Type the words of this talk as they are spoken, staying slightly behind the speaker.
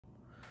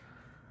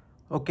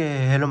Ok,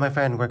 hello my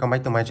friend, welcome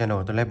back to my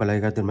channel. Today I play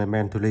Garten of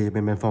Banban 3,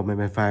 Banban 4,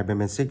 Banban 5,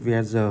 Banban 6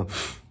 vs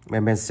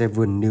Banban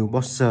 7 new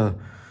bosser.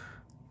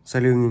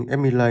 Selling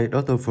Emily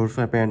Daughter for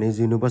Japan is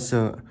the new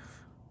bosser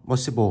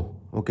possible.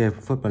 Ok,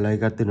 first play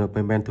Garten of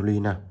Banban 3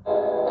 nào.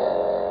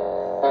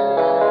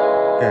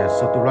 Ok,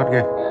 so to load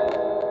game.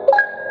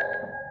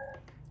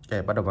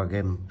 Ok, bắt đầu vào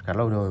game. Khá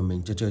lâu rồi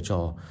mình chưa chơi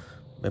trò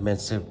Banban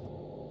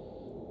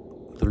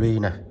 3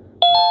 nè.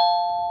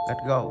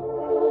 Let's go.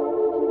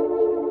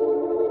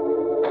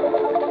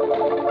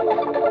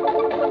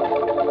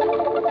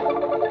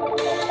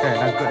 Ok,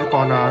 đang cưỡi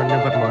con nhân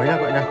vật mới nha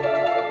các bạn nha.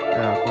 Đây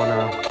là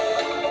con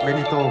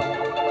Benito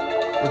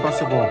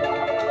Impossible,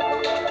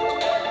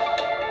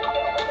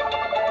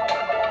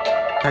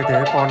 thay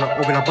thế con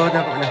Overlapper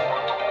nha các bạn nha.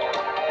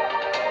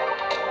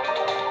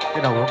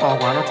 Cái đầu nó to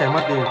quá, nó che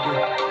mất đi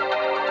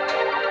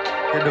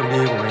cái đường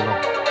đi của mình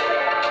rồi.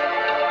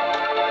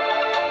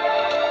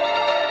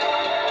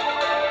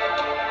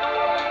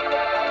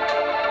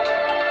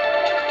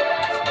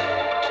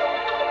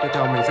 Tiếp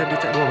theo mình sẽ đi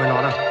chạy đua với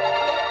nó nào.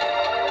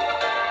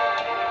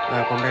 Đây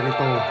là con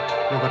Benito,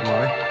 nhân vật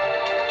mới.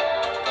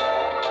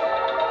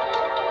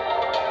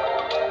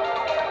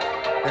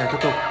 Để tiếp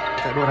tục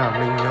chạy đua nào.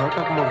 Mình nhớ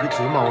các một vị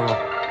trí màu rồi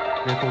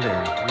nên không để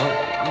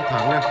nó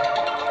thắng nha.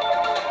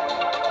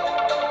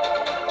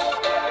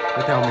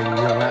 Tiếp theo mình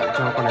nhường lại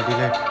cho con này đi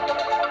lên.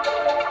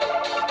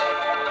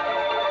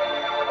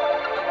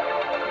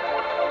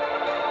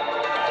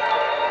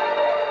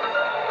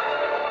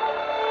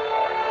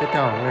 Tiếp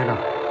theo lên nào.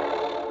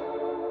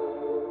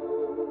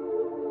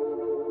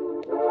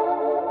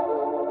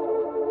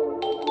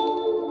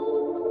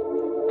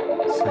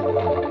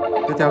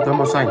 Tiếp theo tới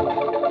màu xanh,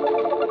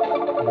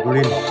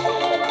 green,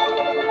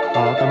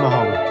 đó tới màu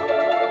hồng.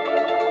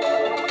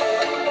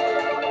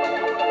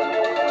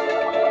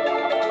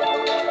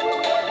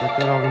 Tiếp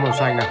theo cái màu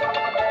xanh này,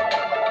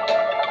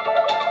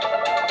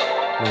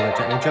 mình lại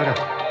chạy lên trước này.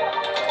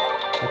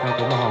 Tiếp theo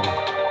tới màu hồng,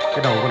 cái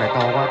đầu con này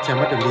to quá che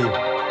mất đường đi.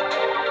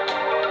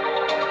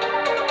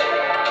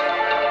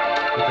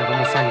 Tiếp theo cái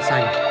màu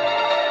xanh,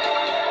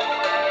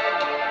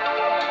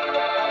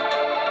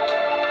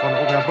 con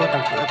Overbird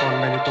đang cưỡi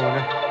con Benito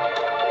nhé.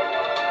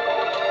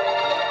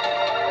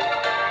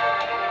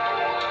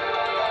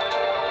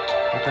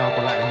 Tiếp theo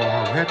còn lại màu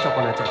hồng hết cho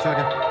con này chạy trước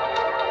nhé.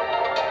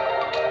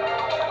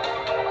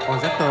 Con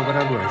Jester vẫn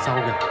đang đuổi sau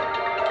kìa.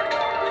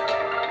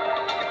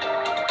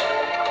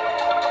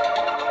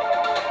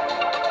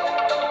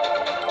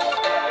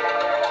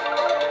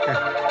 Ok,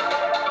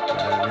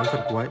 đến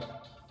phần cuối.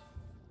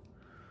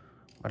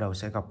 Bắt đầu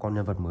sẽ gặp con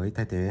nhân vật mới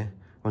thay thế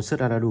con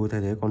Sudadadu,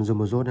 thay thế con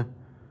Zumozot nhé.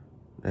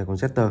 Đây con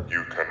Jester.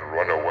 You can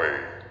run away,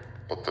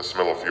 but the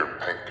smell of your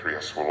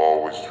pancreas will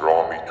always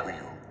draw me to you.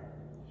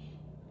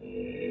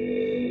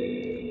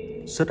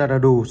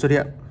 Sudadadu xuất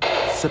hiện.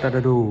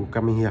 Sudadadu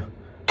coming here.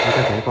 Đây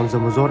thay thế con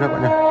Zumozot đấy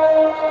bạn nhé.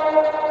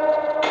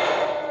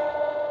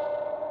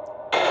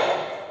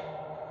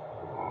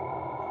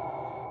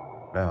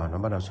 Đây rồi, nó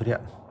bắt đầu xuất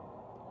hiện.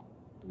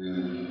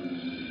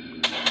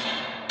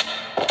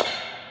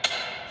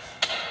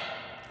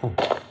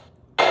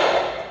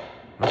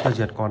 Nó tiêu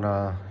diệt con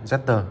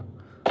Jester.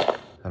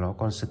 Sau đó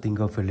con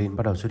Stinger Felin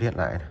bắt đầu xuất hiện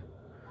lại này.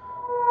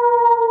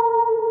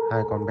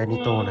 Hai con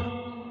Benito này.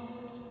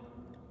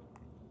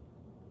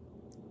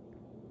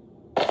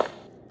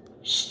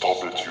 Stop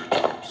it, you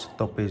two.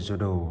 Stop it, you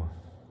do.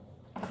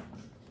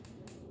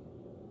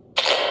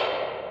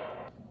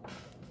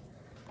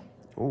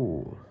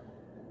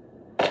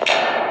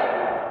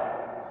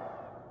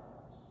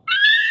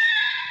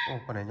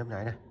 Con này nhấp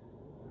nháy này.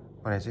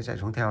 Con này sẽ chạy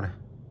xuống theo này.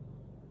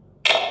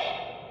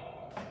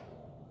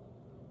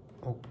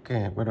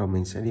 Ok, bắt đầu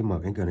mình sẽ đi mở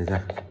cánh cửa này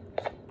ra.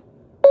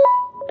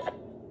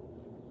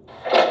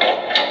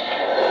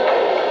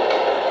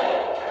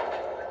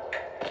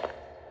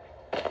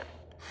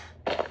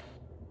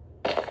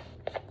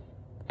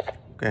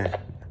 Ok,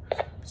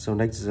 so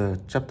next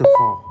chapter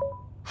 4.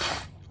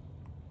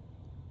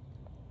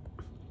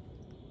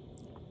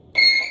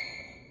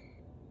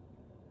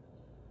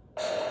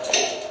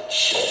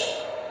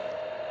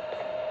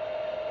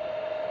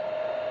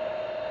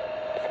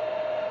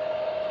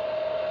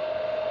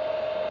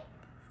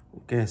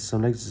 Okay, so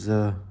next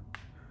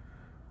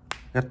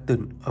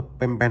Garten of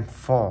Banban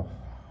 4.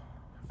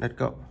 Let's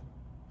go.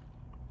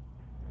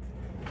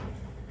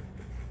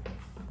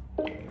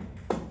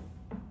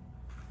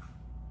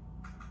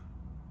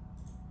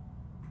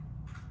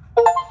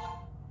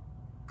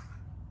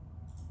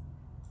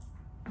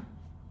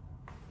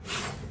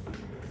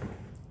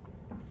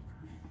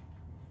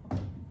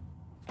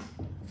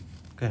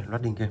 Ok,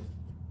 loading game.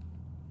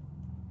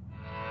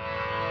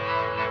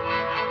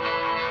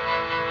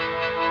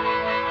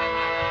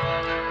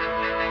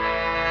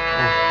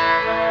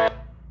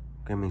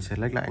 Mình sẽ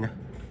lách lại nhé.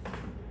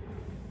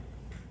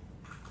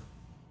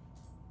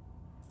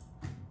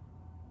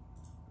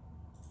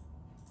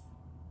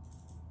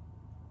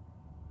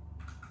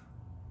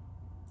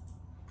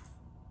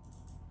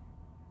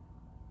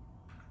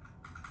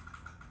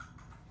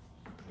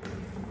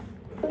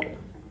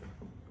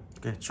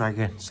 Ok, try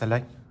again,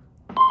 select.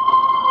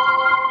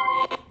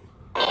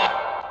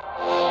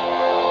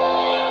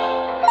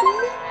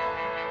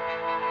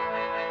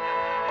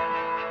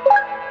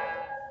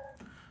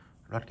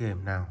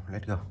 game nào,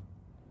 let's go.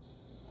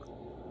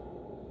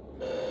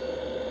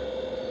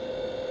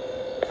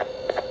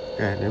 Ok,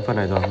 đến phần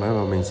này rồi, mới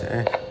vào mình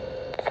sẽ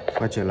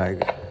quay trở lại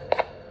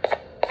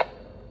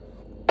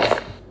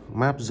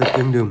map The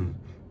Kingdom,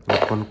 một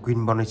con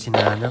Queen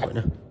Bonacina nhé các bạn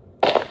nhé.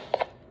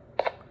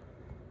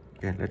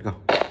 Ok, let's go.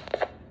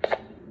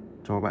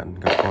 Cho bạn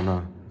gặp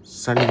con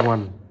Smiley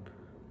One.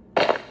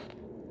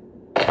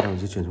 Bắt đầu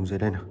di chuyển xuống dưới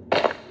đây nào.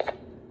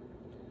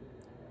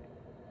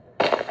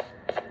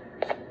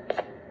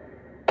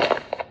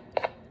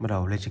 Bắt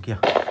đầu lên trên kia.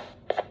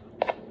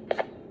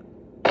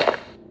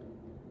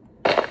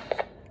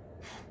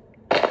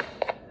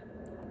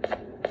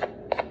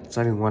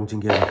 Smiley One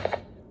trên kia rồi.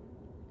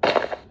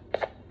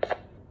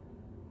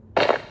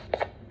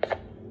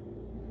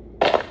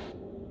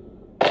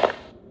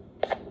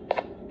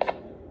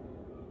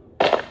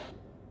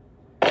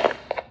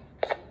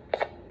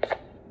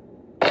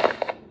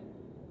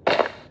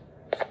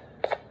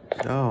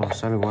 Oh,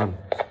 Smiley One.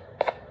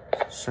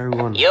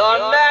 Smiley One. Your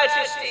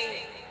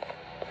Majesty,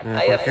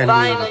 I have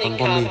finally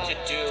come to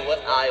do what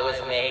I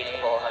was made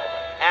for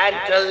and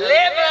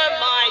deliver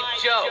my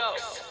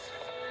jokes.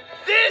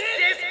 This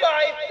is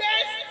my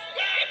best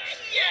sketch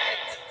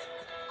yet.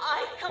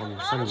 I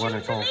command you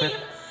to leave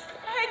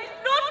and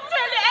not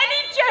tell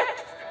any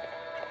jokes.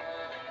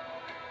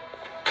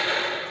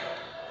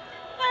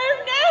 Oh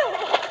no!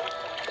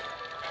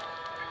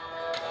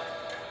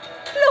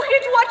 Look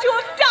at what you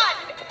have done.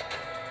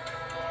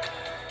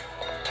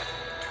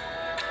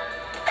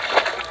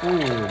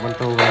 Con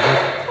tàu vào đây.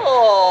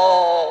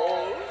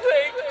 Oh,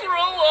 they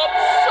grew up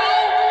so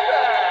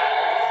fast.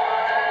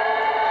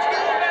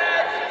 Too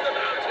bad she's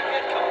about to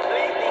get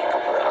completely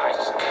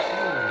crushed.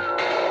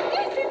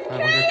 Con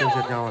kia tiêu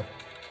diệt nhau rồi.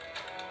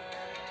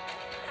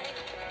 I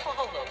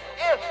follow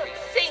every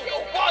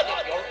single one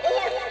of your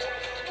orders.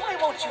 Why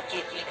won't you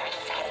give me that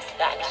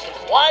satisfaction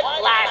one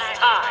last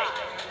time?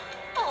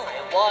 All I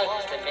want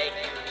is to make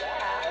you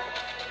laugh.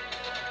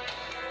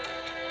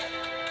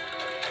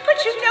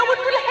 But you know what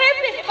will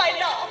happen if I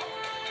laugh.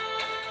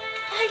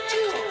 I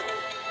do.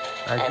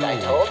 And I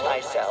told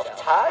myself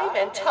time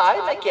and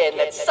time again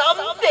that some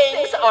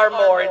things are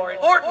more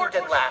important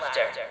than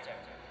laughter.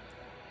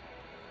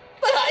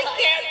 But I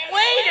can't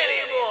wait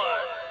anymore.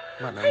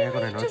 Bạn đã nghe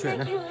con này nói chuyện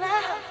đấy. You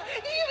laugh,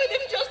 even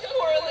if just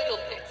for a little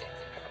bit.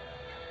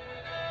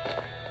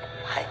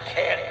 I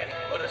can't be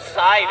put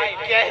aside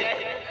again.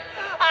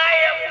 I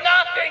am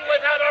nothing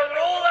without a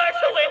ruler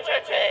to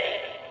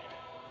entertain.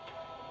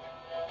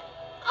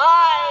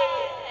 I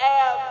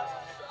am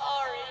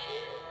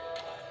sorry.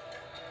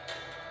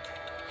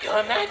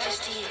 Your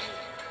Majesty,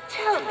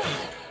 tell me,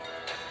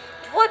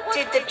 what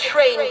did the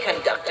train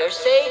conductor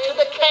say to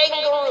the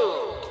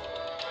kangaroo?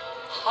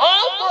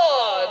 Hop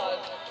on!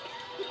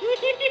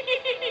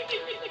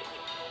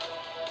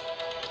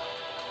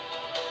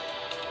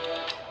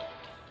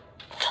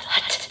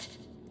 That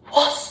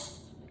was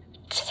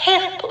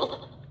terrible.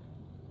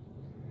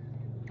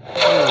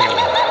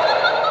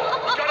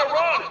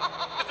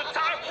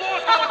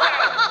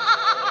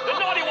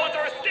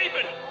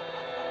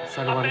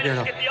 Sao nó bắn kia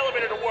rồi?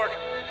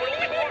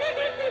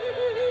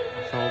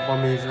 Sao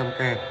Bommy jump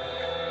kè?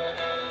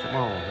 Come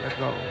on, let's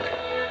go.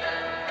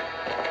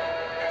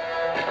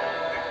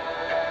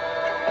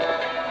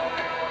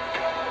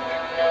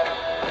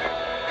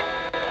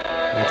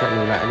 Mình chọn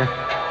lùi lại nhé.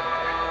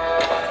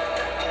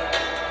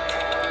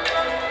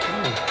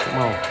 Come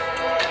on.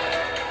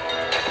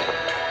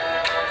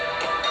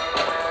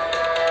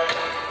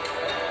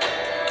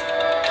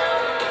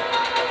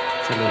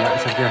 Chọn lùi lại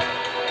sang kia.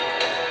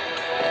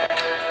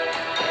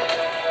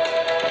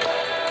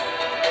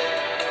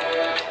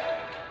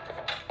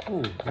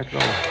 Let's go.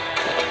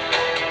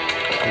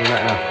 Đi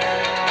lại nào.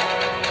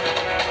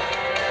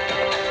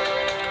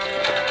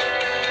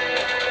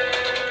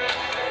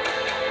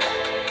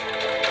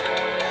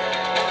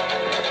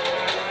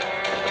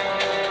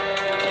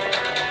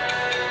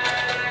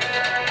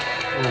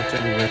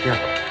 Chạy đi về kia.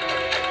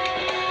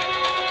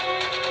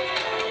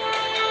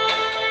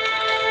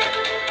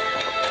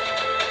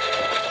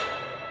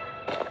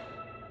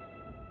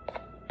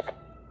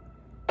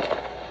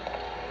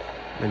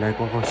 Bên này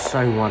có con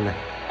Smiley One này.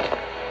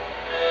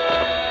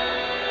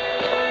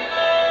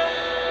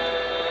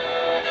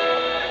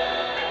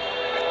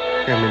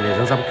 Kìa mình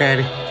để ra ke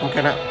đi,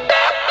 ke nào.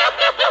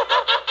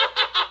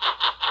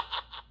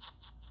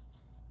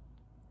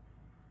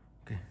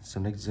 Ok,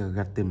 so next giờ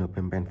Garten of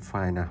Banban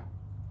file nào.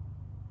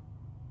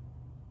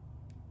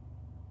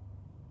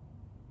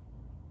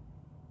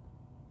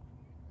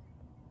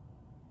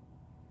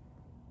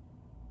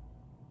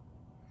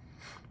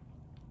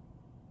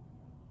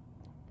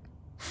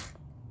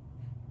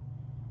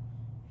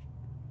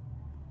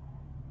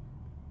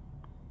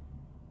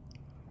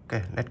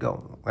 Ok, let's go.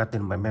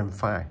 Garten of Banban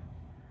file.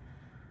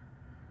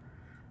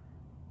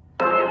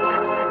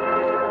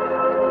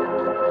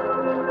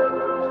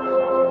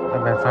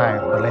 Banban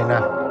file bật lên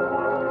nào.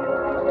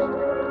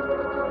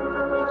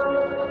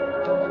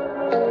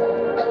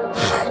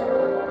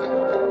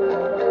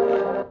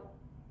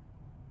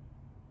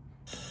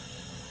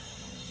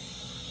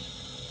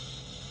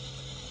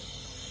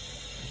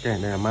 Đây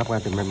là map ra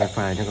từ Banban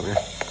File nha các bạn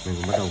nhé. Mình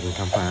cũng bắt đầu cùng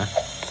khám phá.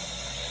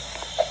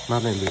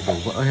 Map này bị đổ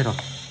vỡ hết rồi.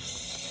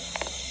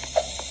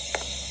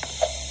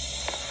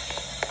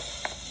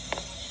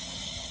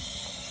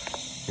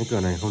 Cái cửa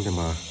này không thể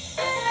mở.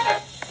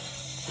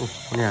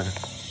 Con nhà kìa.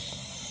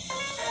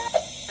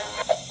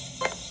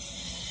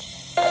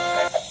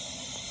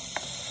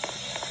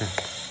 Ok,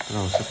 bắt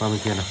đầu sẽ qua bên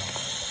kia nào.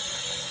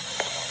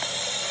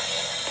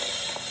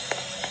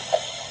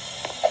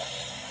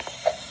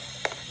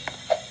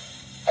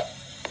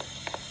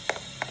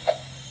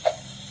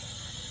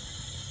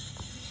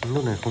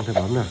 Lúc này không thể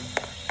bấm được.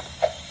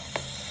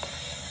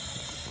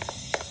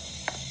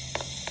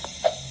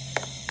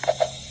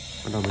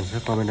 Bắt đầu mình sẽ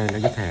qua bên đây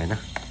lấy cái thẻ nè.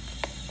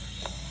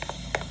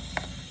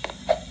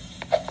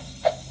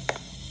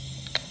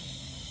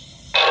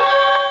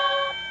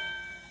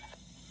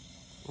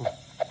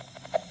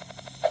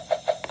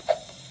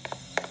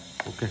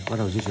 Ok, bắt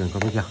đầu di chuyển qua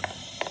bên kia.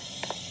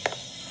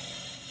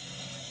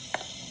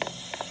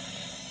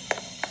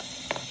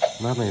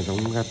 Map này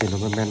giống Garten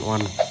of Banban 1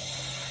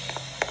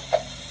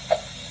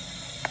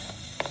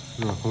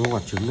 nhưng mà không có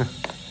quả trứng nữa.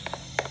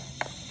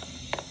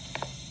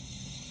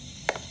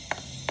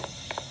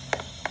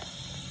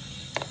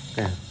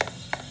 Ok,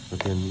 đầu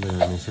tiên bây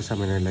giờ mình sẽ sang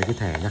bên này lấy cái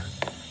thẻ nhá.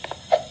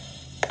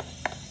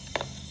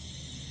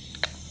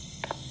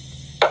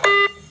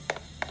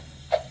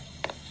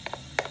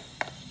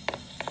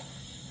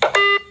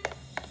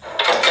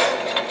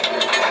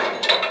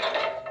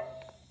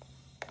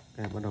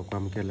 Ok, bắt đầu qua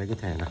bên kia lấy cái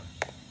thẻ nào.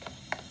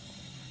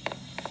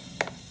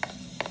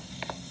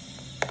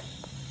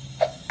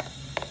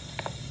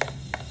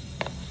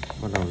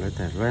 Bắt đầu lấy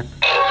thẻ red.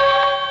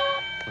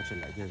 Quay trở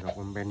lại kia gặp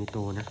con Benito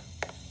nhé.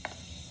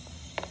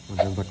 Một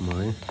nhân vật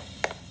mới.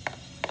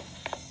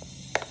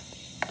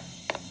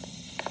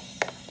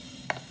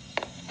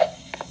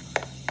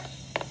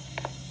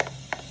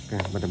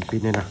 Ok, bật đèn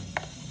pin lên nào.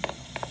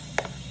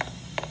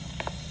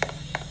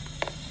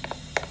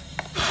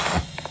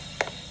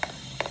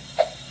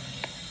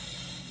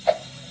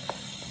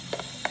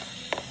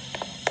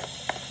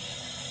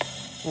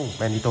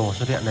 Benito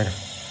xuất hiện đây này.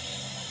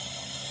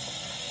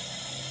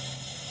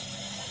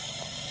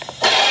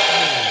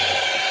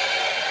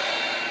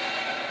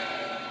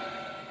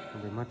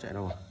 Không biết mắt chạy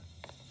đâu à?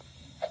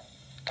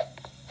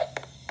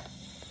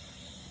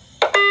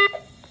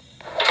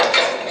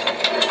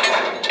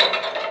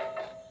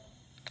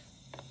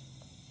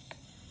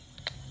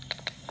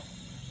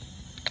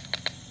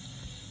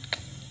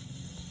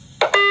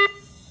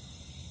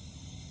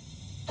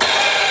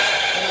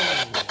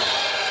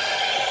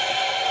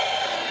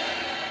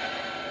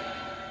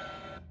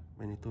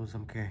 Benito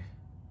giam kè.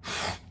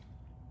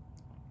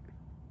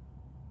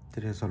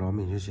 Tiếp theo sau đó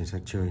mình sẽ chuyển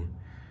sang chơi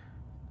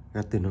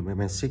Garten of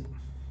Banban 6.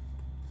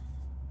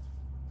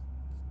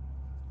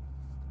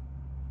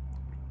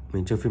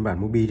 Mình chơi phiên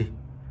bản Mobi đi.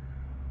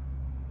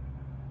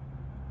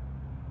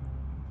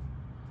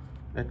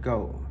 Let's go.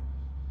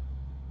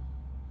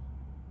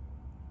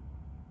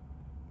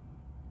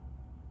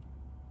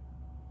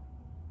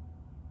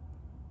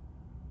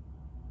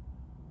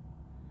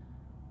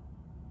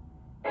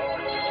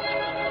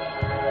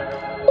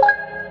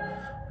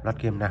 Loạt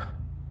game nào.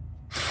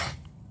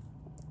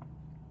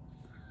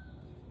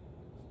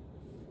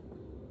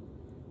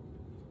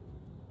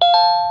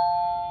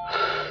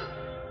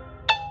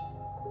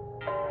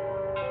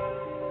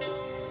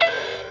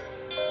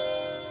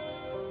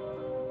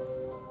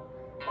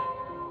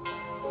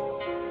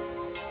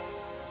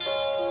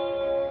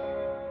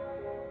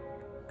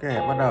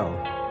 Ok, bắt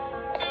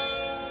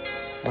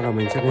đầu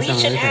mình sẽ đi sang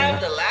lấy thẻ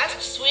the last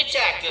switch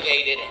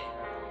activated.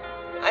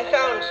 I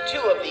found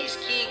 2 of these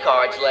key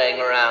cards laying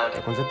around.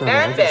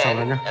 And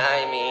Ben,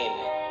 I mean,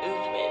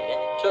 Uthman,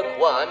 took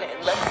one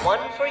and left one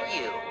for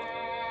you.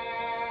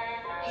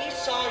 He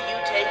saw you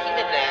taking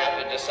a nap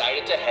and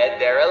decided to head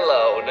there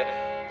alone.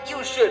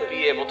 You should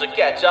be able to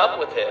catch up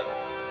with him.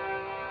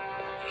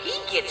 He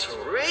gets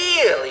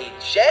really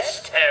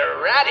just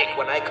erratic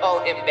when I call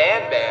him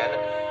Banban.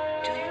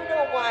 Do you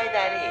know why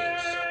that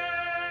is?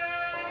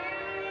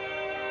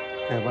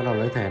 Ok, bắt đầu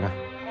lấy thẻ nào.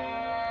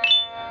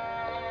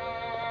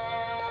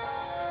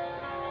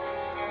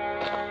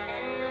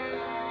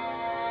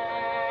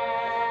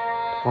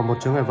 Còn một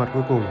chướng ngại vật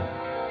cuối cùng.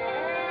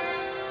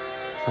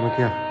 Sang bên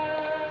kia.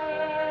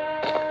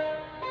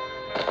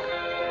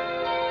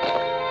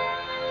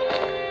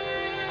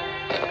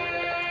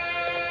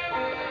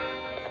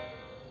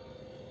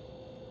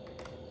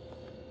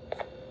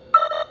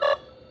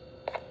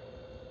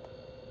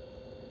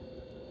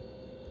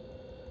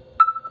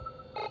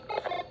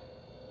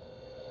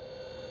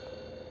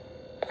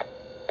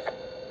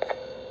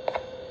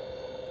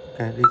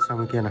 Ok, đi sang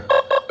bên kia nào.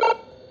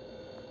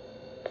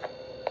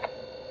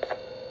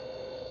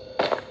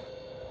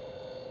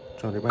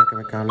 Cho để bay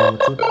cái cao lên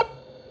một chút.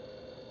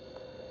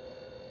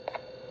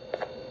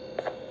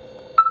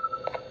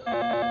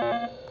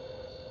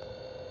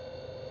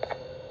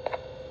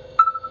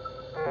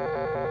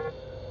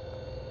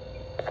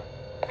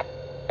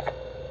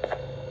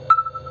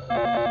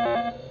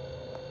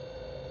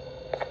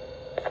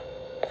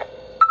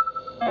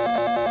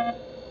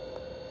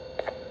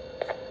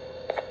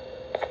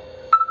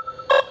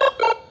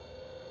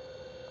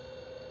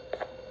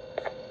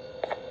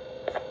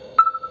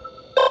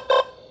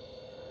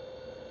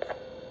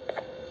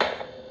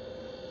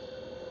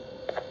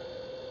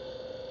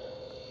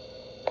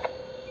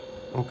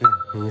 Ok,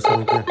 hình như sang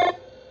bên kia.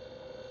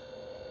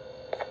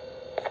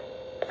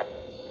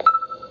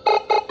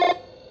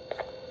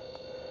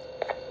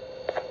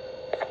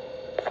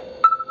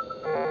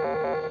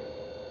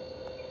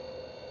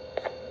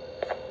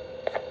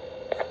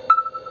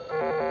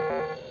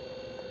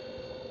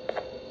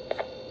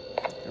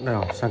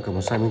 Nào, sang cửa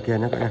một sang bên kia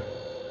nhé các bạn.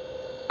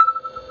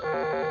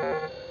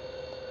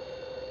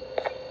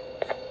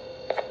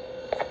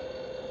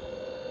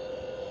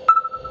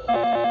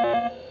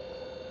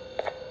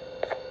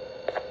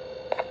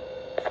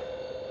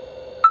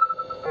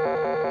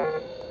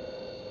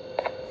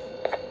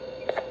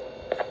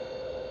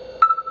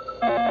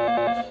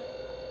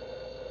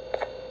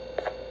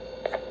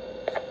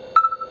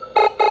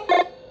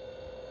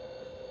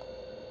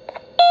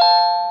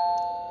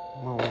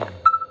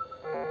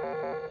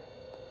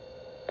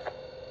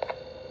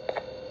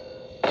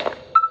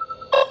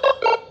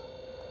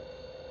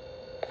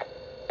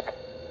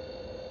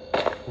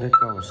 Let's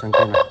go, sang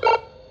kia này.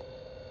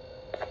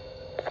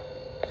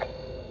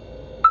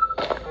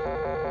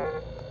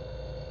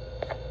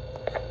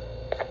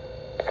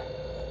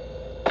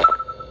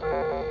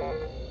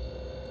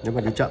 Nếu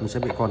mà đi chậm sẽ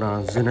bị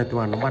con dưa này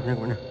toàn nó bắt nhé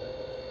các bạn nhé.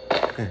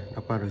 Ok,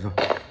 đã qua được rồi.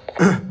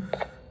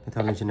 Tiếp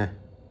theo lên trên này.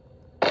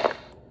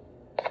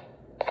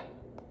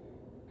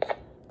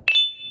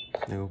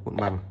 Đây có cuộn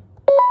băng.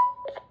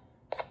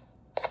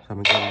 Sau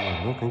bên kia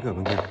mở nốt cánh cửa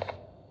bên kia.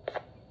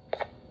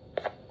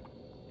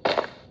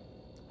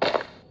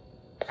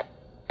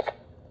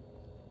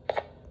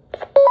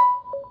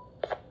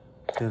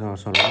 Tiếp theo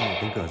sau đó mở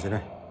cánh cửa dưới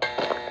đây.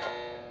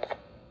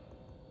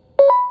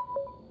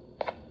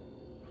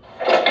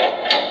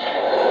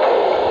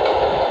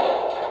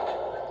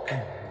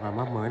 Và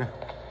map mới này.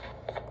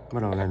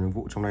 Bắt đầu làm nhiệm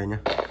vụ trong đây nhé.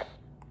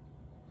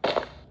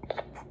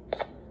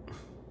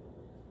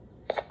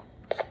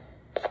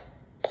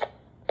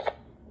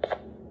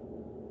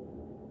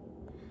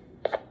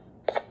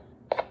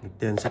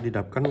 Tiền sẽ đi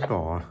đập các nút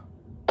đỏ.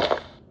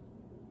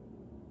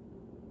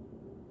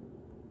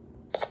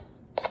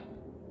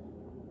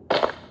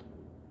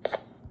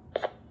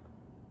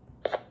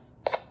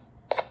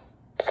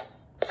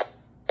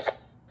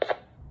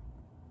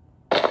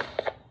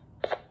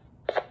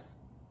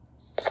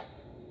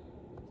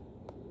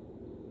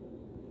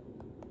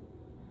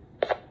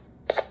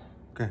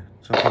 Ok,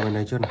 cho qua bên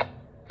này trước này.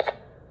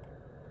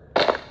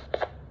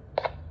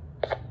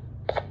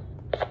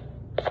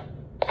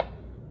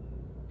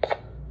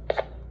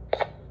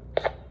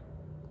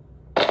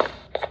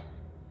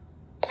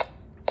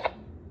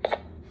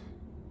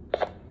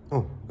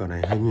 Cửa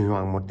này hơi nhì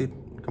hoàng một tí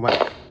các bạn.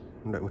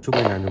 Đợi một chút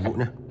bên này nhiệm vụ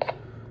nhé.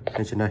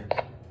 Lên trên đây.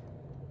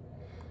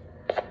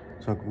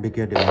 Rồi bên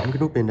kia để bấm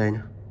cái nút bên đây nhé.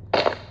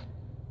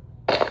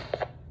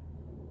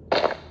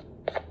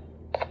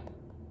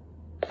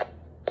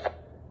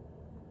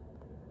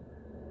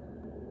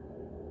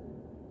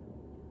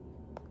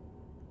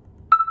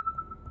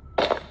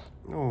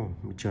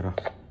 Bị trượt rồi.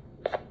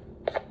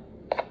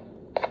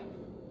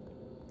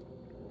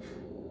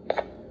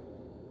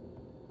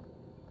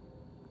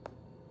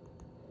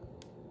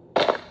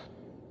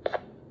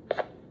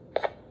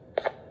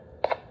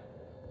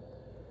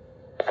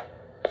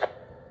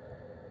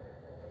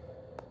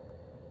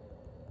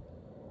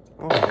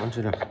 Vẫn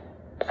chưa được.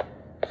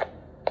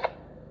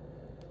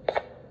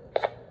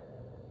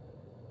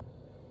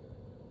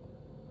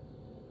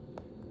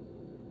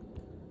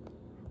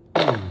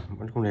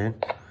 Vẫn không đến.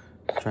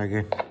 Try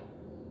again.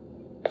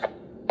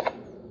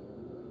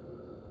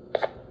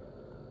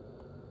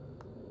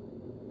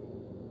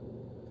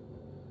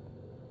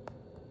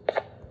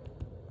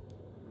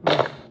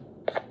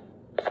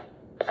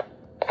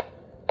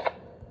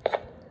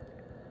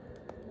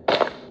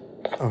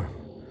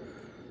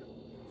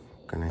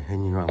 Cái này hơi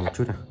nhìn loạn một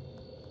chút à.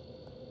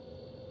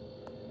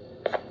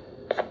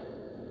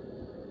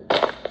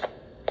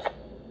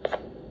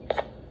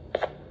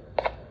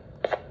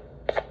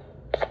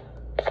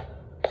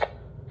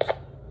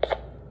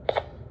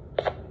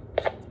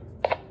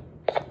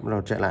 Bắt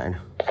đầu chạy lại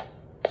nào.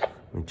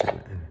 Mình chạy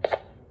lại.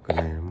 Cái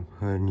này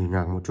hơi nhìn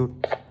loạn một chút.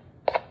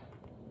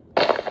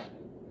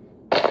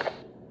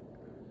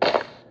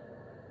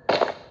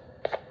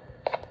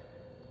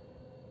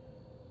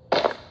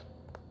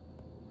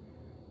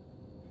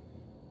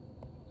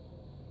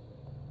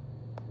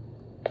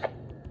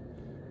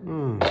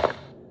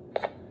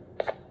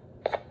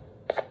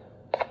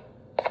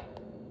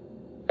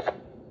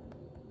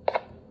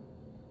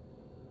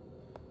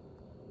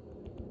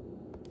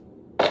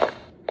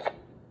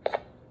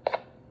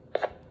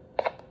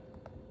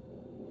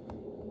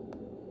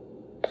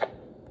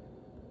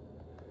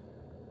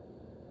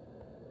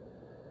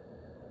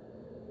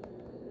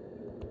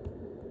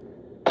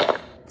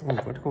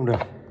 Vẫn không được.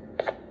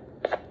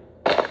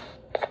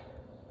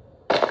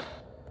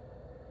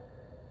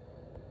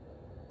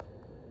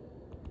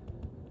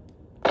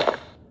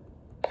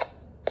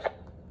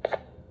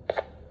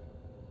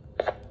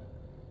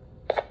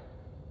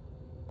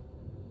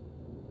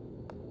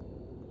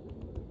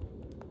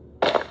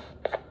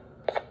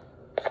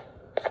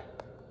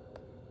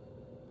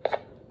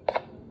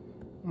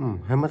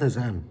 Hơi mất thời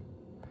gian.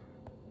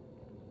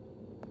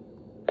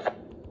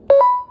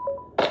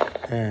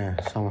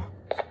 xong rồi.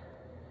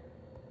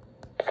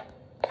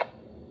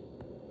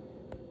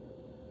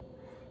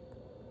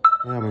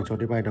 Bây giờ mình cho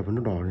đi bay đập vào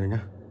nút đỏ này nhá.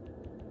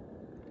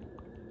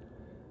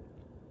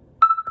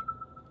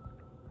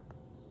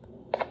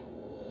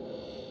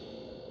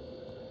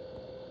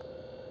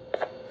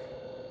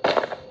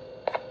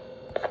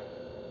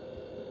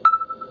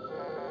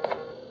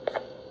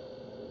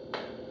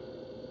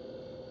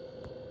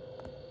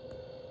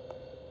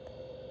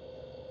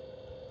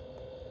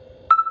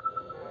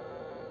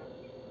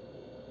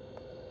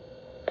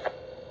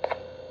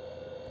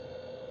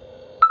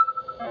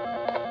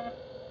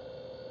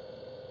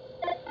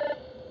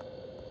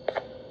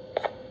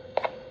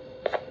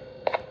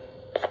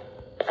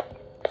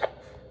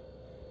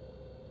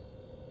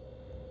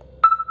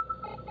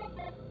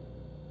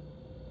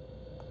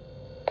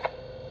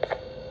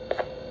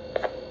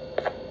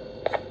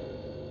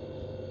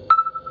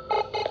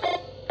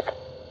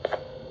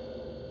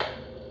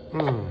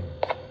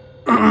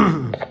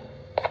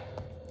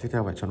 Tiếp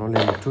theo phải cho nó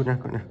lên một chút nhé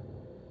các bạn nhé.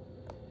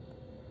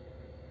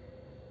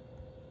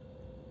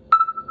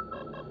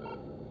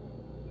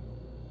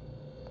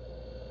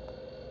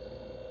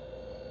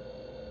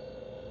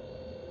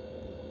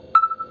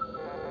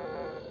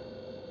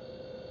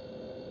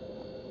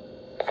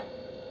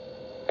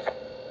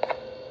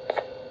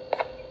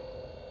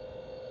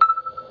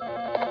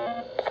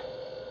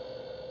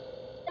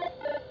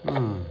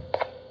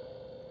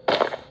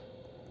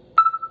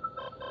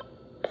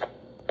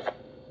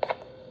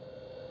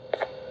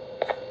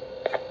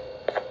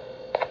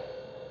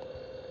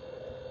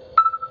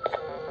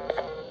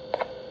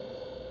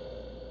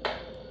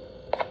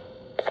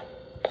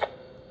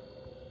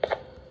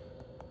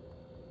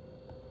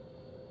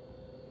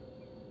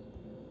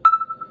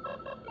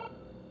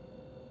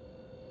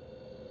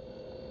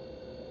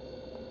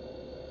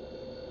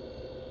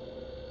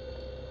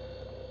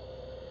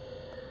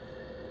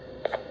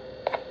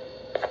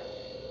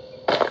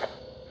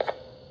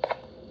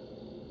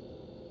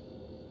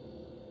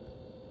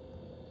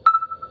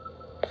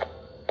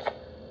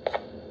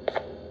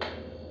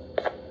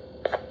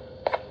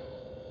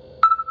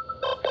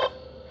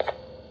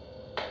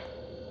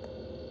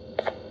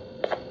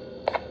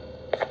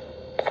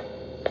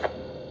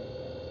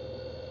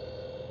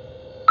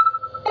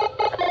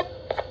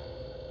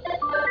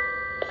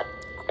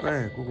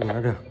 Đây, cuối cùng đã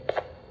được.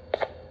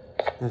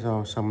 Thế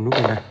rồi xong nút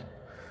này.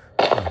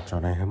 Trò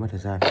này hơi mất thời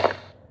gian.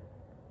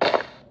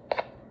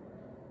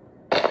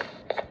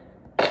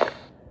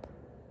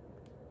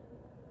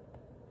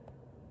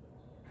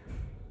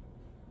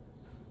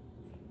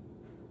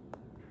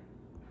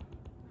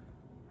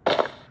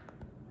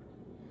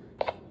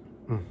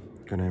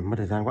 Cái này mất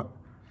thời gian quá.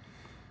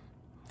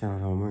 Theo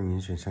đó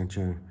mình chuyển sang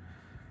chơi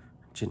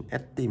trên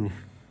Steam này.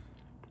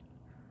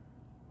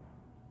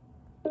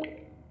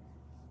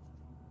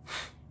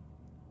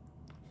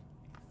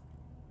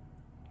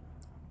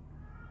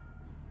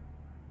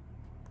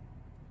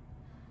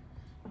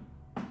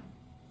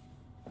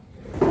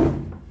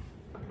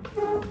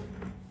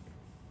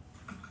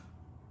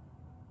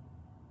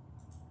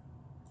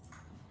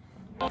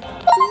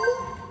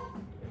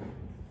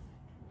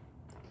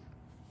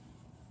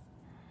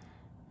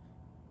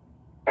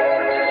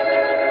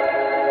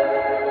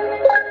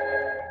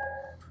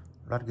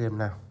 Load game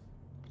nào.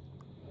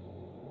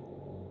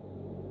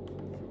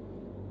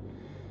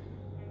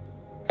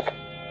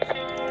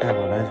 Theo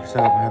vào đây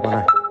setup hai con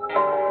này.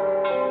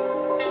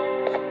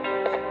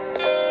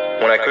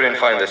 When I couldn't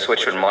find the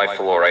switch on my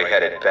floor, I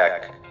headed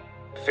back.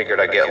 Figured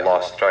I'd get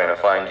lost trying to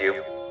find you.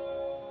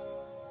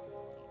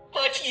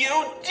 But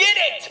you did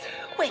it!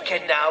 We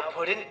can now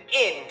put an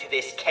end to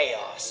this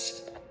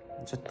chaos.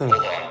 Rất từ.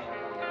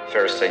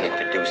 First, I need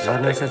to do Ra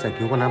something. đây sẽ giải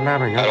cứu con nam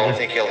này I nhá. don't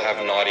think he'll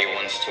have naughty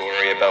ones to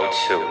worry about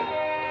soon.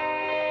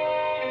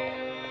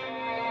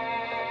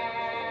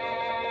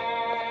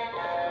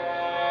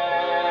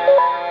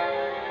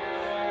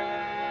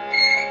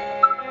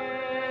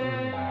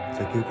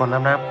 Giải cứu con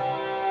nam.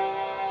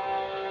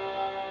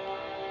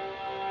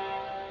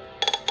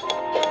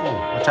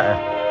 Nó chạy à?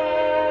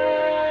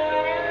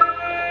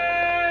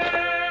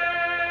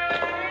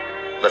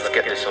 Let's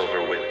get this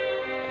over with.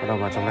 Bắt đầu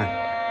vào trong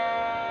này.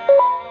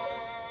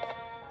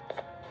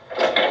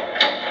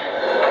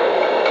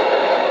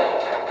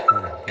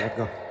 Let's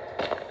go.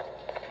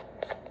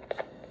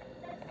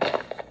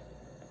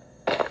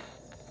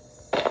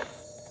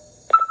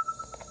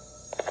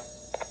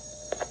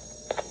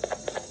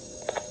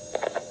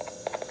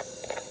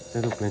 Tiếp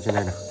tục lên trên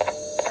này nào.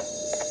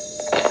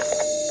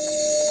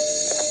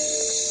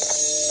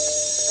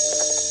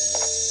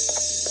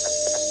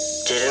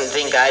 Didn't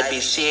think I'd be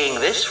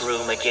seeing this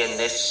room again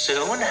this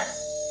soon.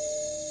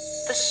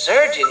 The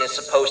surgeon is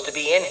supposed to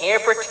be in here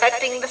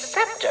protecting the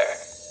scepter.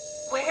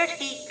 Where'd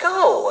he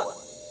go?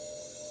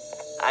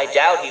 I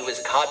doubt he was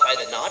caught by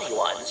the naughty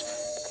ones.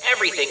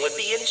 Everything would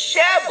be in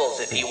shambles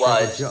if he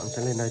was.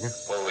 Sẽ lên đây nhé.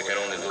 Well, we can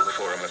only look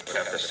for him if we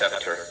have the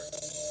scepter.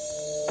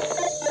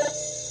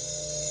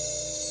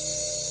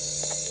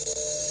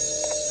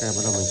 Ok,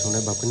 bắt đầu mình xuống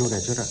đây bấm cái nút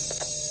này trước ạ.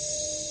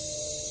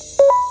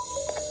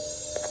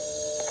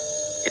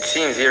 It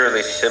seems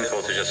eerily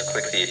simple to just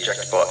click the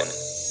eject button.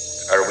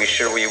 Are we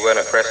sure we want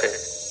to press it?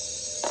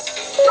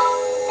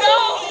 No!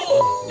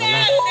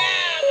 Not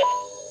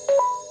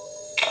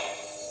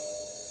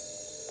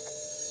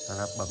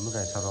Là bấm nút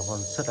này, sau đó con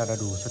set ra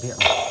đủ xuất hiện.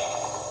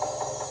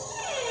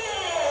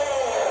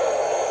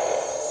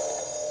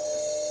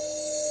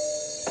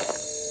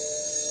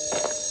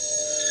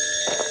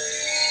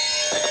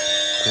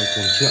 Rồi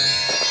chuyển chuyện.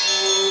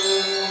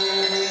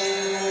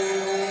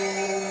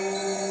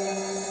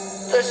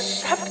 The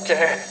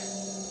scepter.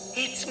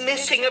 It's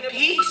missing a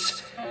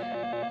piece.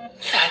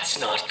 That's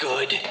not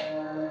good.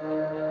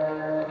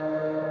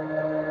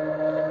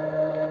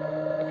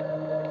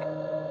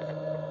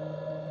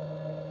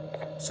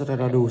 Set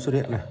ra đủ xuất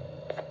hiện này.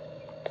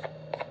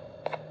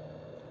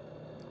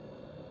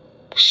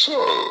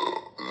 So,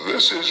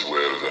 this is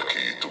where the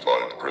key to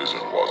my prison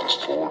was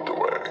stored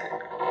away.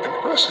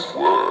 Impressive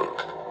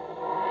work.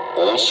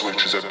 All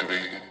switches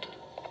activated,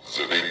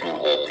 the big door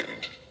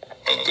opened,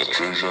 and the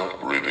treasure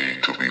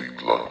ready to be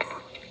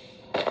plundered.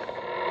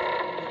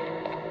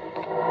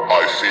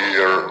 I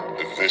fear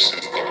this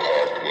is the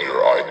part where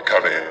I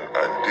come in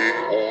and take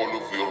all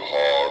of your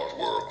hard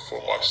work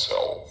for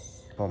myself.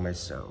 For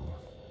myself.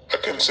 I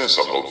can sense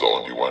I'm not the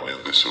only one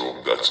in this room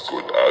that's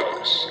good at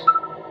this.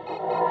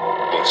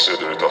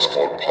 Consider it a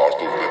small part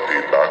of the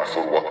payback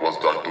for what was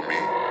done to me.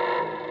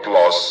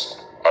 Plus,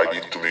 I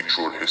need to make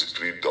sure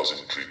history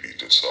doesn't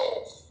repeat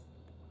itself.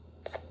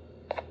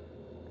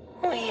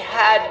 We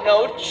had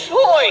no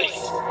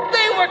choice.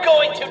 They were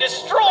going to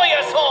destroy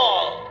us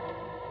all.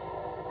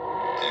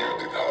 You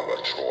did have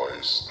a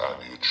choice,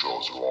 and you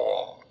chose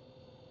wrong.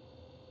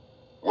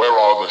 Where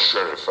are the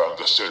sheriff and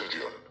the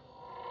surgeon?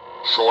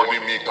 Surely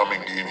me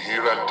coming in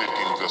here and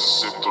taking the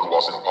scepter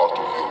wasn't part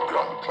of your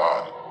grand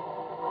plan.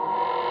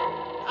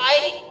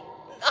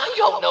 I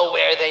don't know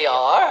where they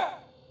are.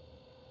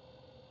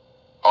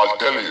 I'll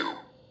tell you,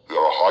 they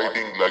are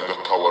hiding like the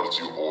cowards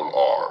you all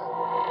are.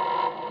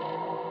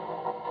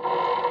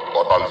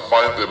 But I'll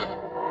find them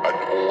and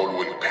all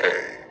will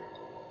pay.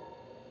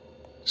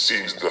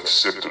 Seems that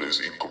scepter is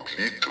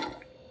incomplete too.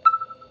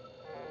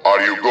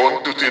 Are you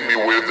going to tell me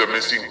where the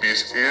missing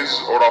piece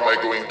is, or am I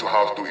going to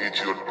have to eat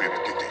your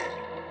pet kitty?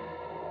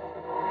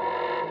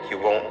 You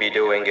won't be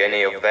doing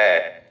any of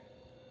that.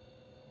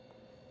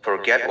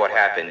 Forget what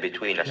happened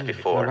between us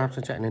before.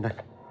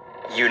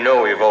 You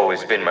know you've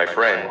always been my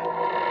friend.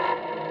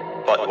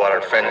 But what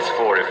are friends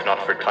for if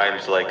not for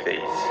times like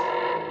these?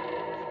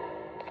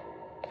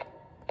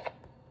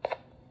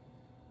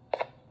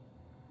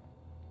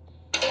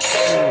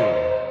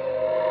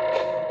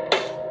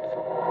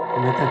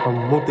 Nhớ thấy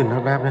còn mô tình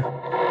hợp đáp này.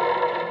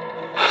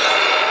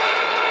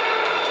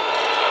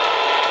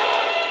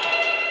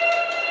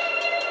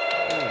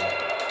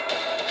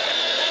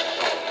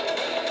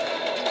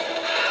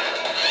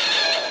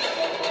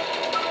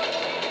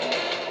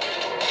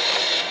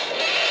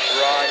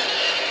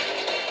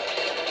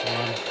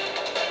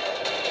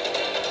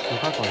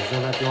 Phát khỏi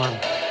Jonathan.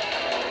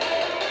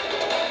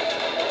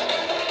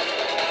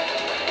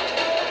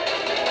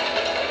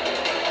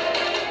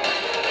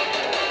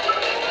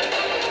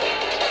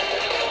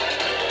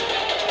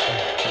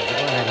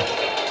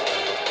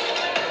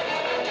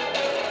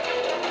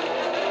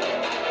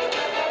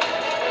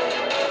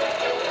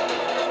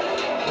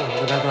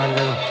 Jonathan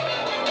đây rồi.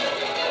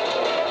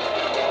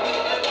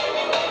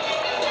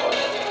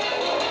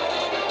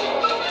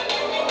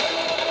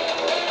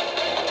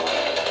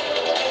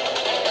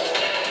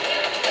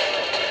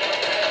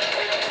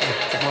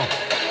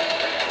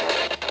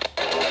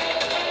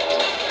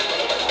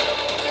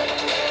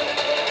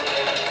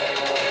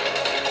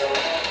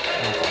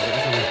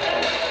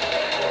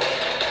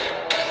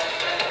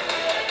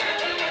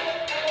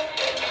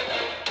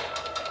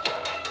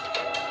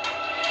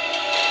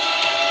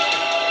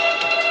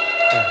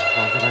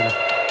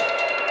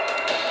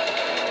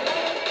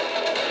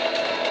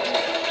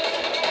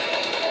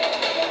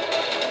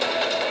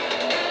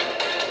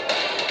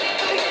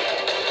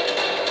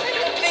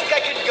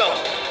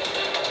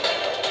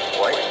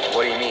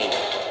 What do you mean?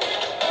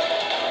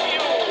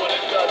 You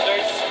wouldn't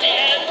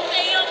understand.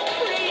 They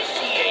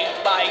appreciate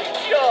my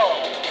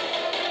joke.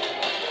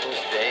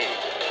 Who's they?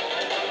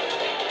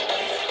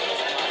 This is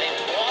my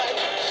one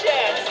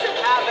chance to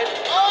have an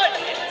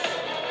audience,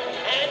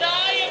 and I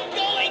am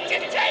going to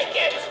take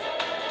it.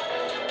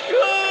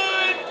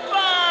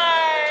 Goodbye.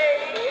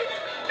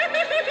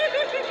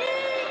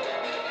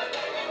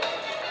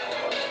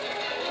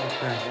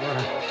 Okay,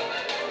 what?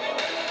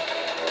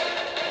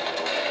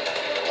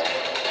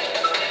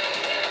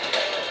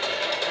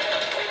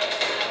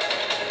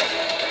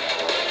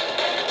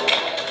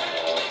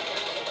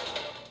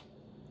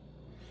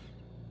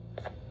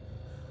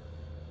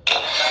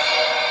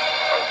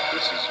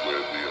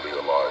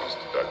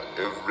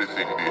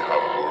 Everything they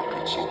have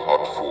worked so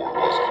hard for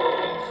was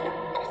all for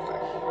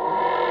nothing.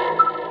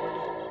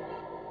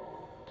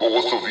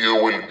 Both of you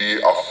will be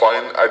a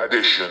fine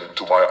addition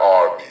to my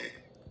army.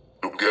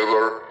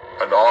 Together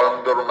and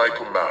under my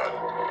command,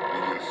 we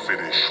will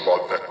finish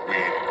what the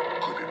Queen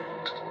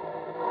couldn't.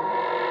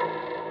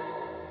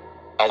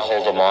 I'll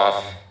hold them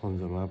off. on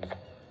the map.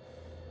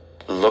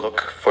 Look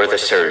for the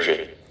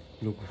surgeon.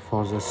 Look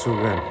for the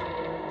surgeon.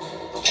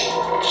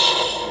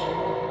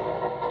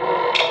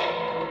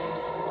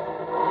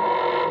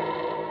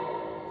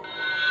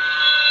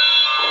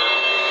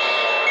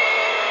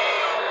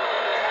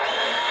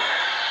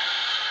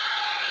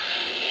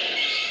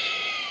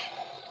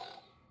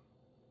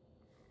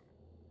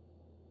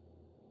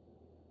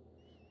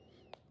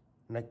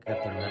 Next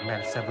Garten of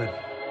Banban 7.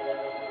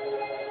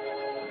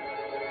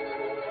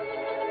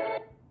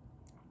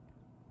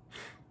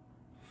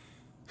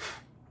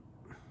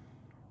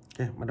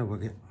 Ok, bắt đầu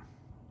thực hiện.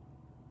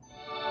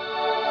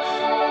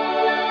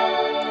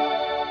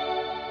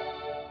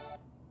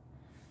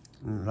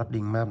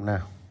 Loading map nào.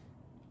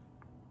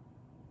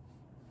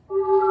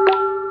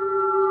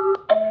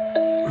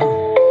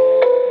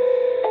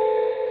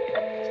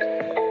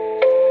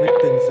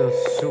 Meeting the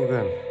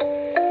surgeon.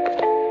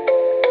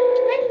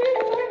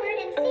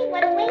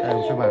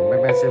 Phiên bản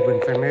Banban 7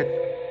 Fanmade.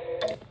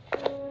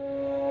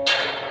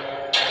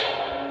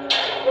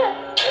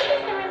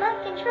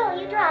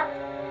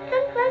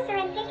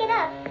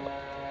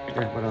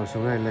 Đây, bắt đầu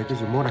xuống đây lấy cái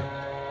remote này.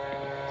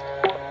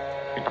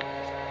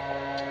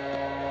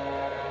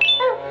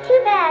 Oh, too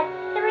bad.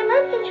 The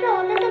remote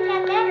control doesn't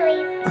have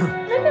batteries.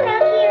 Look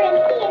around here and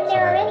see if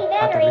there are any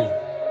batteries.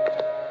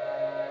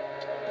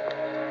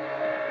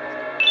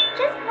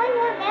 Just one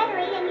more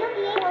battery and you'll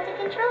be able to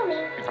control me.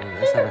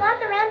 Take a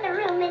walk around the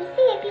room and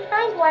see if you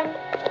find one.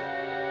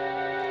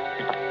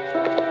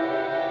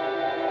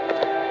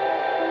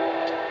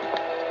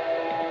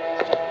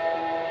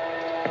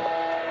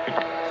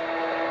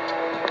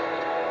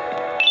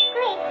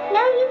 Great,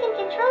 now you can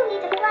control me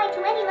to fly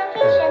to any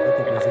location.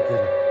 Tiếp tục là sự kiện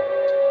này.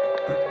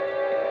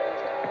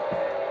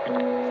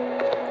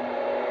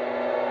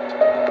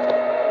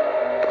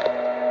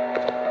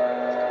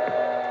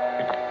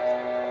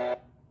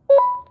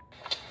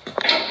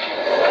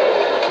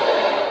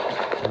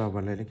 Bắt đầu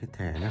bật lên cái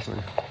thẻ nhé các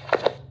bạn.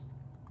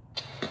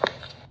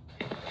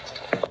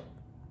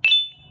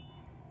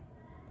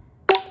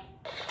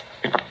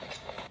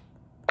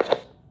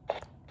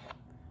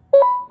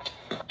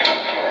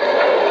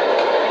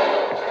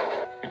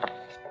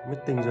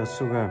 Meeting the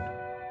surgeon.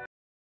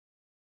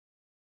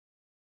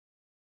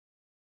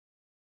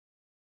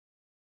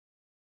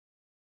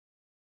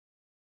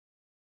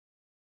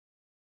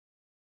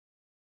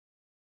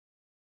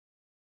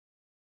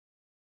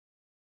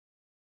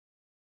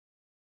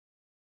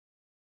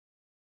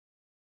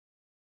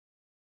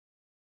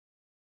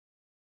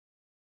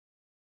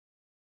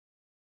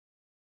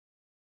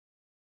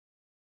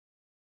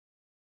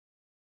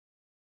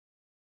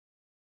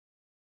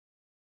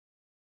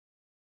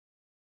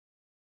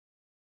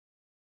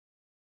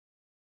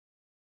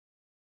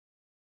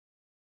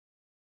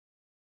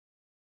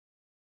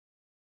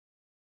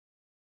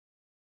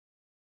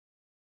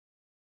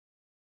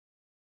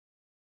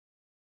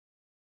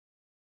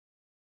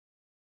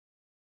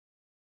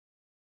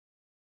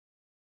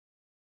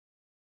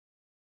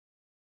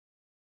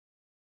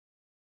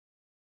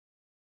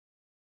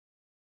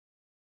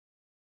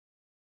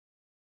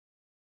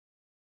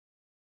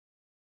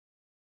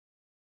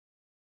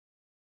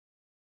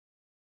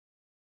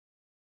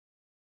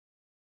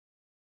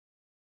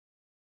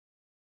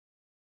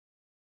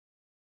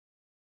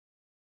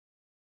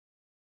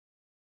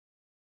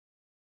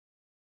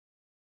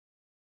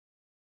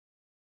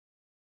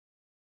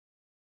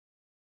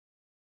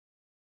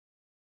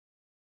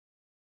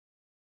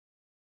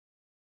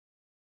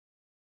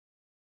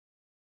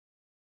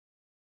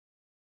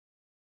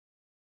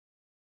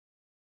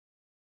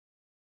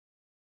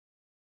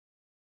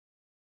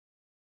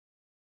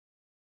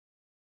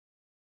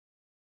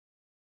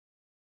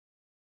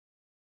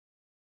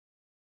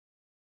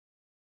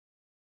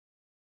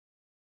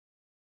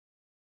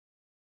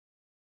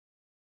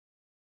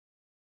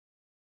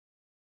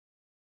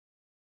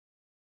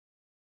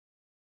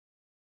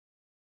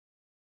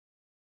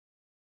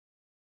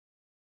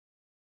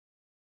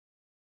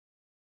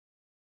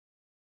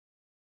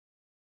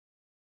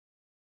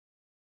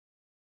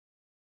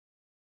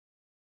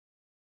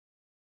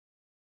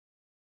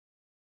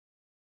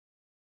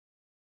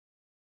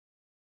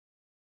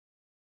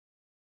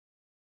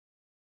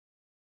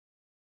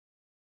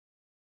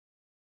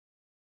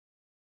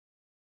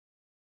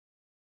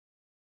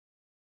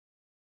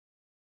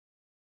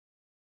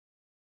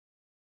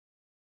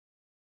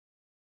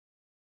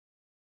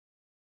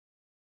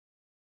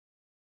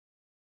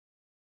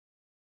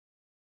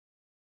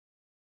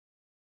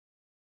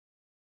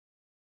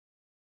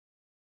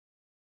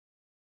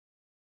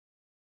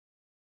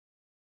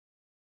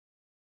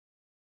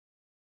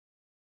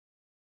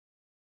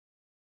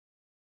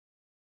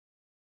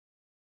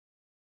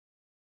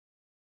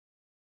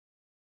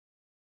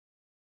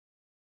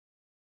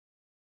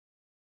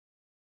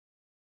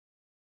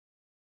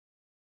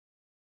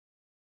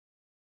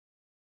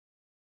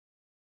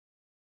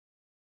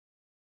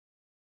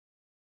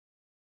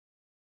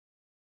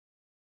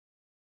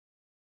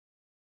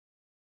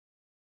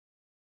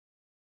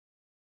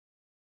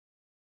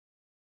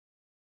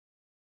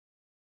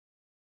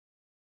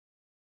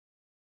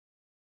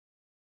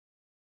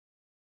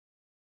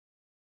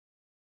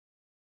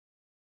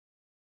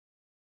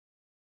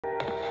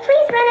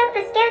 up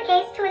the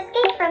staircase to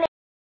escape from it.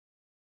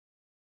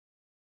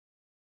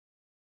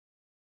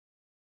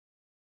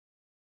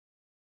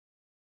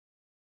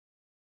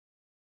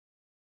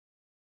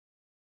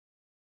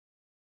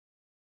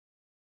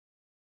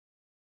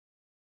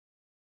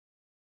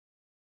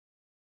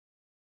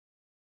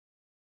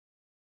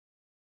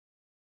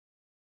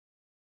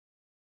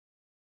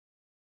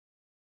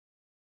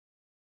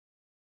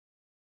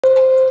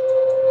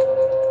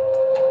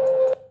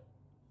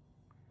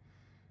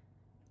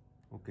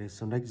 Ok,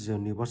 so next the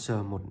new bosser,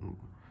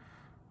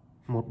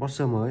 một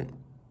bosser mới,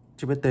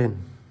 chưa biết tên,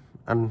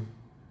 ăn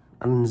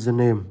the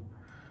name,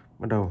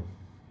 bắt đầu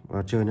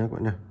vào chơi nhé các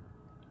bạn nhé.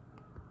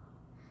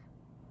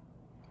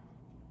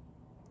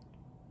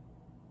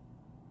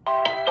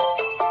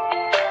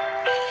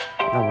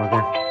 Nào vào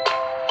game.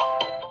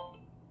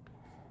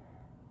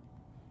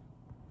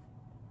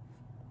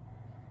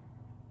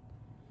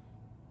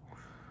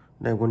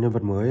 Đây con nhân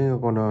vật mới,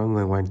 con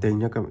người ngoài hành tinh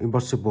nhé các bạn,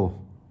 Impossible.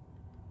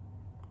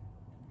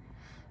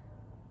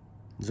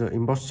 The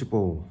Impossible.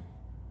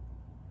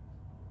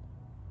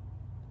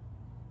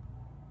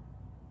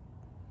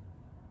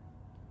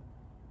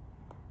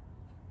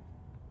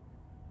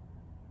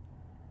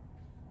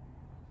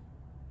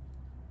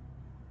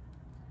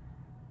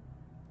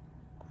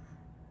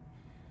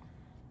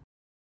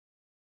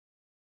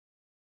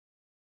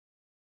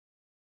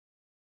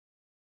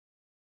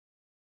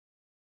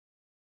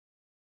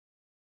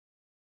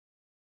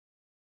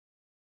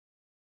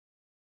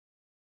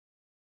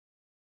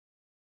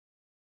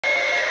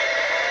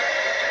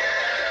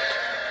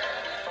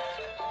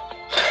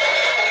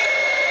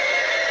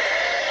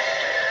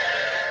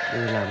 Đi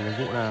làm nhiệm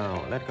vụ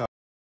nào, let's go.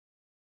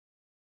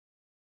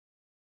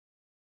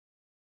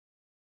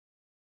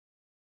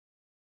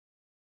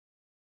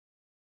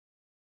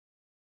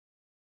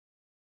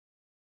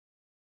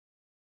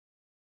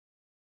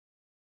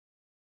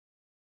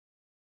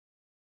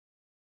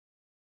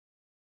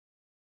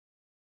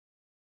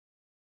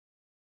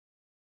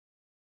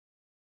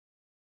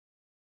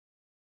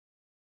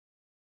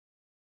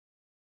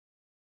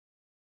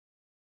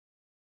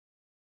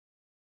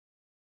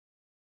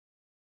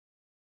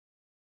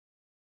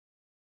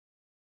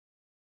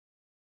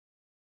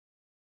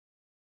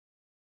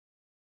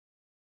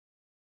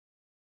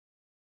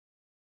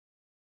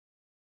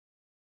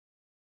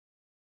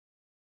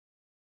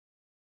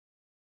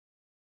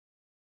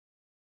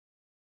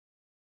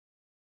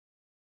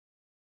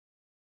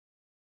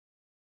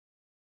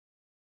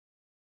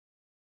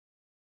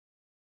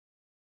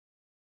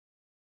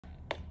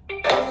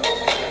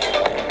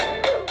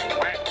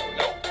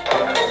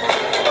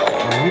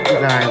 Hít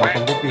dài và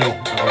còn bút bì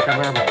ở cái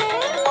camera này.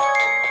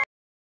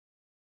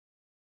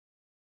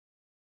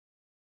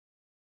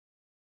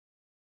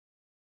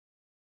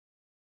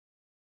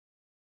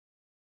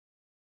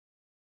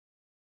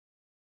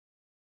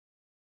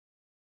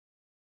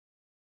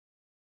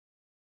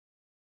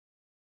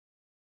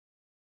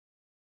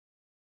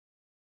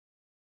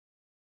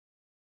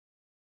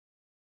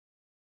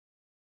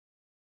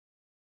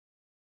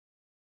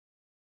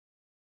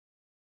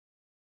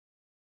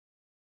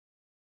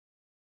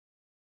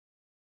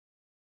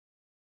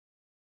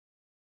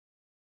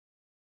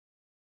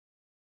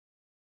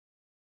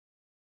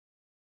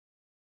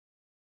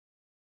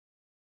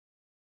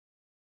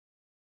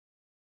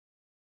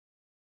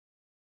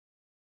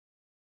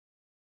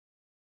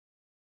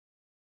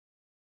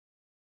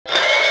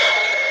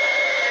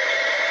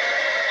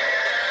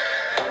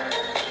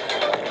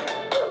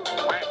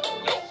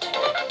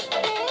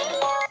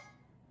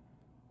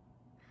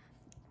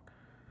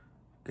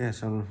 Ok,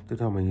 xong tiếp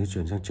theo mình sẽ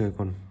chuyển sang chơi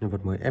con nhân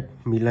vật mới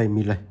Miley.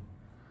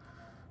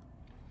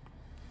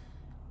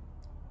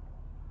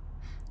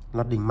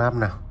 Loading map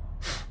nào.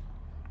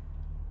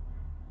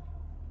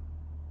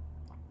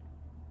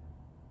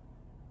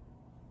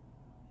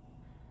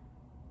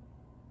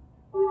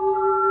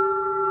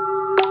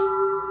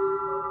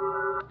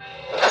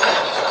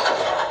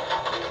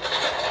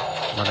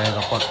 Và đây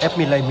là con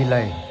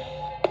Miley.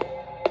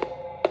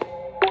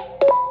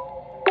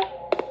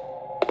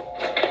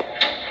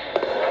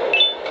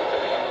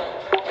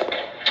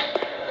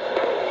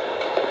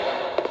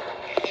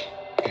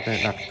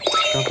 Để đặt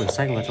các quyển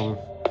sách vào trong.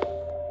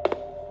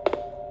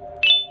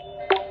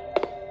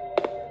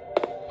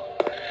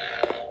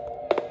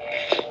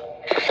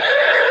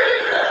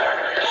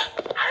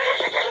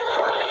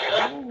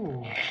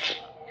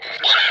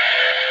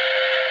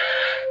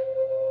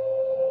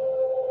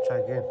 Try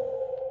again.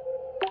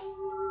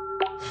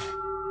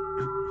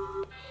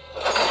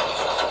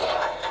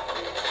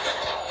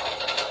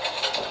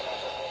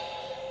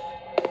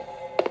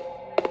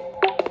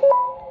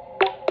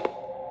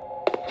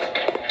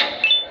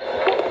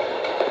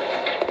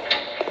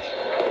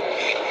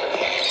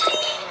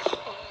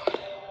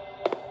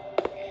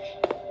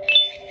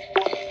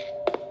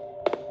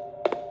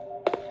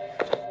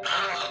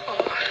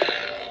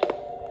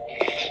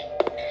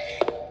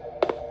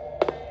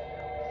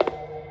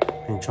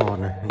 Hình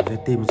tròn này, hình trái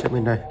tim sẽ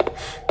bên đây.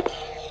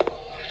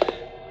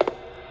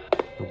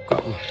 Dấu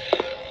cộng này.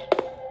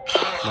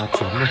 3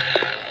 chấm này.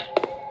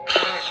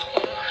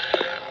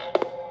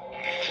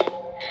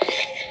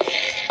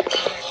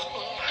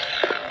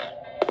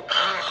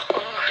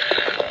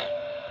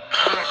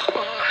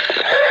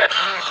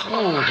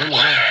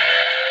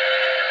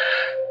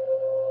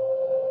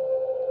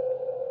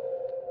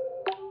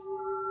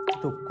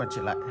 tục quay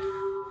trở lại.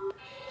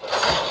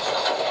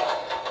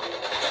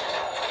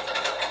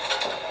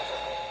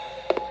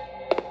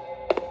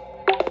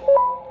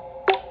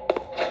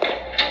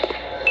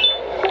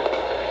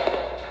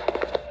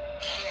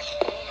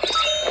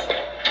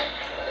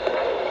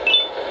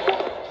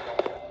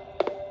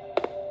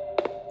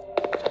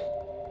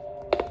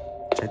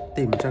 Trái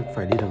tim chắc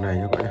phải đi đường này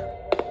nha các bạn nhé.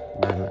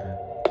 Bàn lại.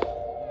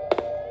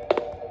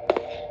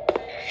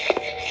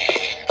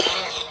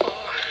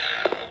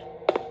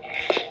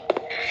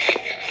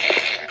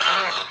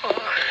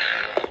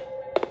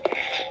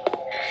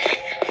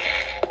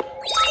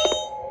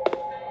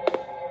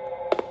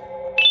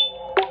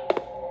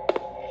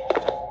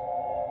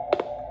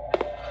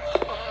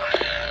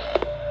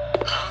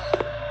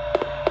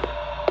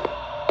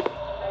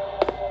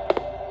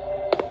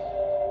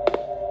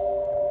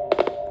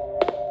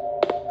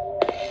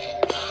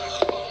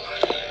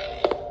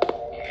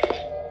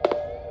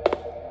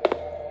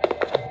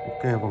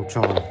 Ok, vòng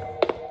tròn.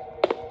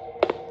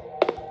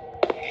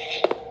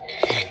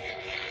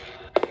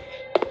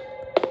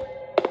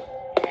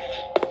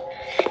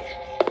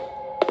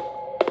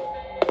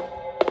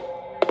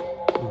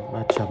 Ba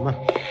chấm à?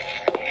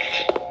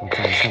 Vòng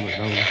tròn xem ở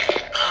đâu này?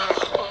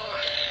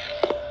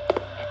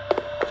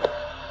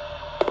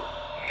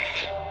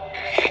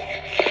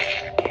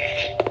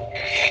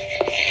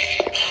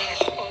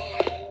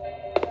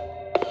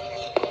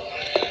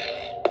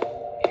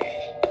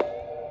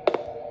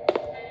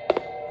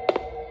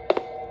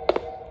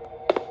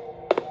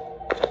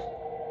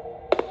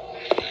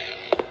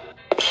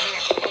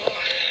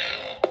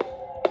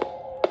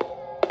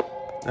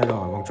 Đây rồi,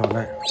 vòng tròn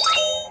đây.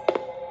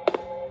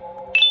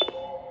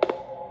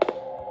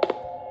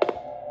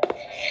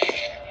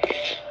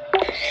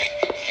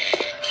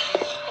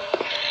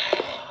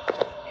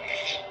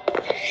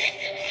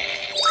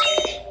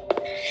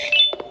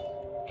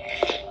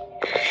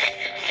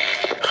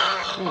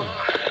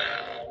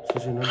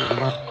 Xin nó bị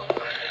mất.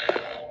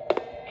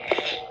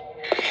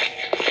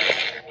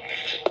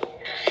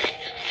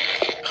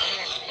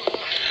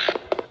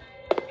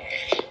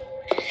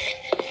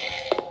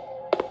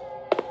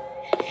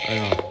 Đây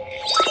rồi.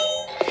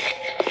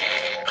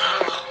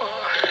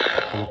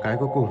 Một cái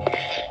cuối cùng.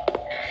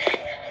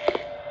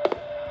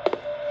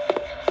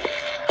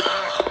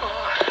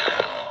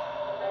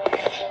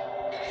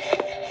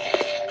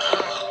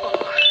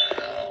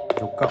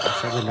 Dấu cộng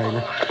sẽ bên đây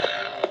này.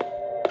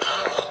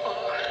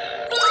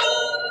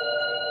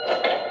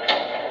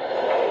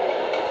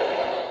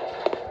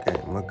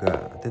 Ok, mở cửa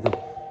tiếp tục.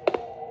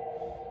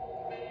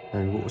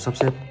 Đây, vụ sắp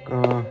xếp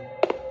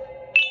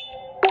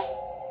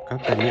các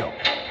tài liệu.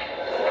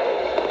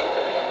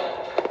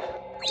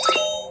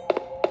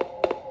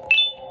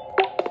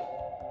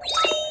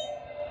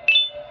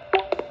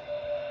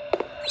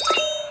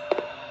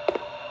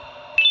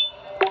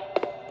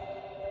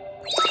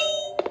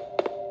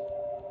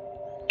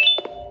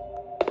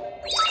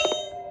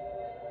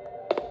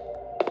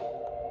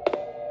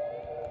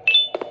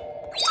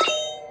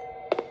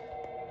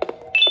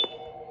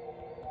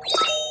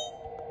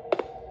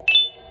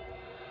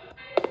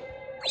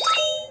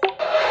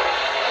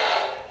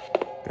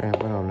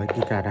 Bắt đầu lấy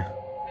keycard ra.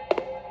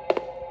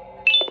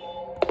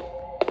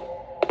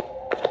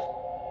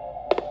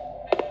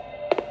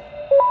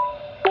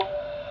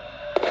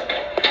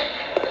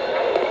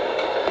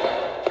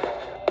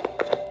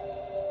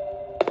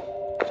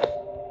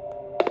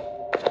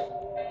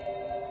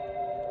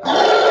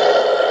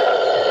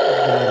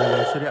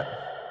 Xuất hiện.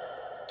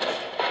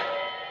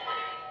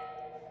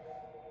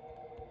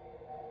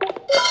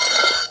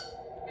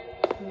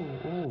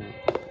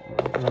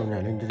 Bắt đầu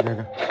nhảy lên trên đây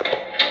nào.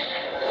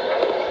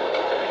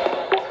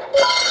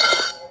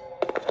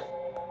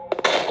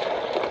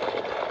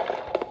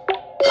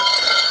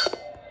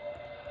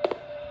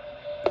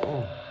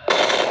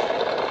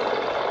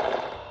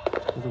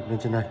 Tiếp tục lên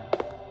trên này.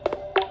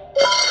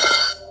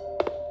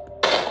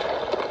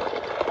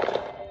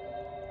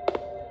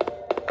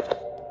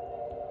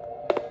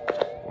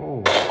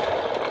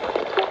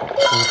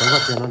 Cái vật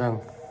này nó đang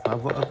phá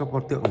vỡ các pho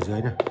tượng ở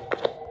dưới này.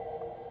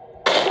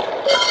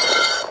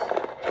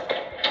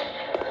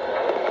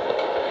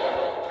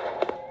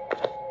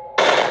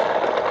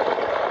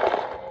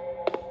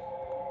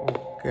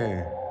 Ok,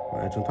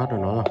 vậy chúng thoát được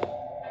nó rồi.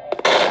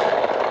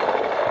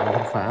 Nó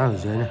đang phá ở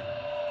dưới này.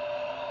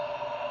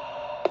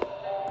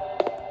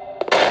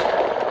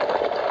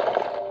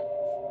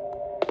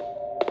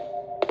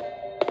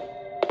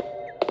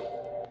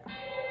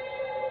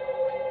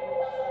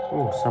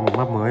 Sang một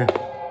map mới à?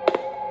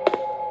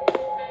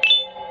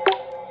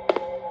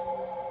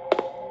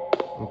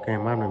 Ok,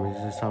 map này mình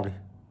sẽ sau đi.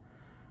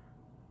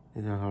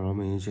 Bây giờ sau đó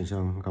mình chuyển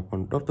sang gặp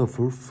con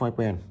DrFluffy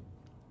pen.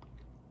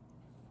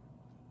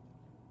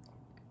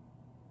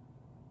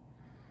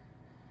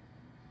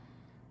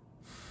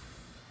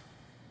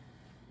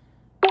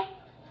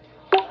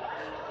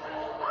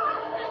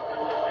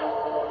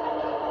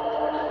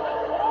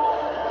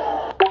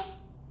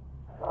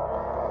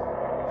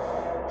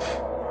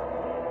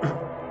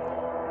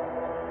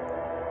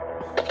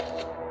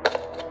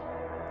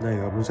 Đây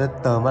ở mình set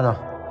tờ mất rồi.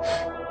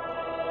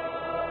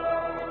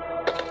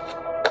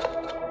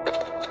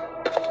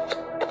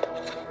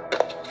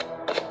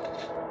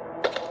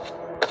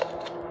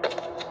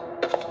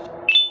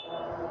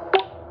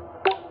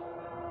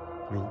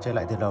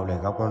 từ đầu để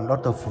gặp con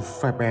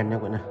DrFluffy nhé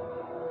các bạn.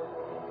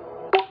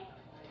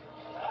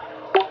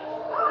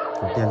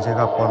 Đầu tiên sẽ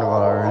gặp con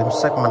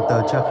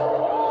Monster trước.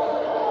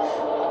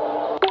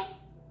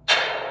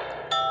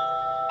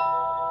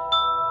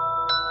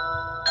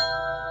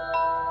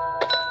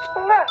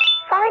 Look,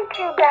 find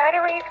 2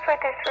 batteries for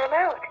this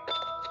remote.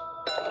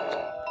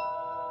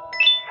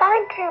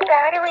 Find 2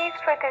 batteries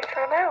for this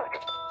remote.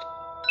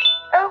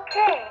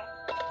 Okay.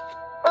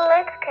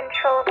 Let's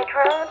control the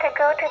drone to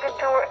go to the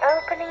door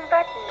opening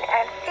button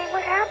and see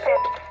what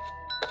happens.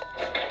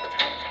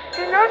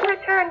 Do not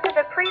return to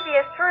the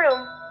previous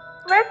room.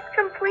 Let's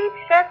complete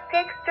Chef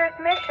Pigster's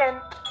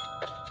mission.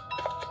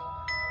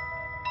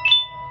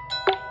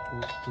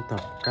 Thu thập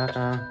các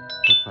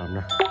vật phẩm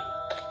này.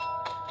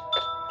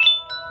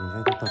 Mình sẽ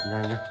thu thập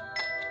nhanh nhé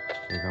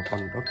để gặp con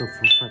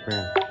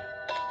DrFluffy.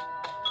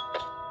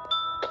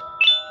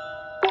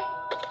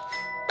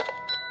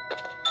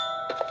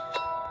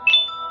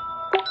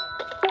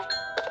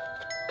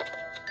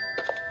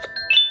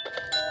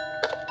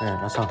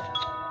 Đã xong.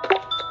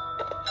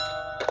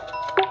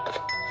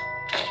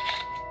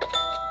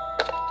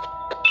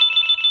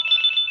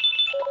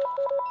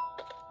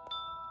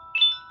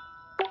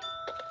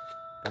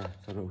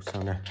 Cho đủ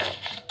sau này.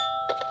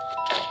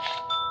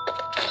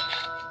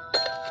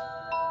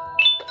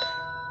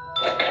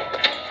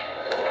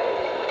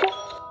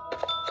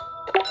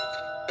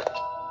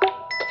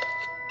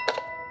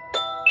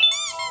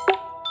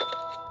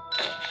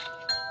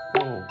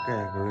 Ok,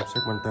 grip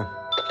segmenter.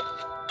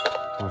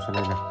 Ngồi sau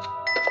này này.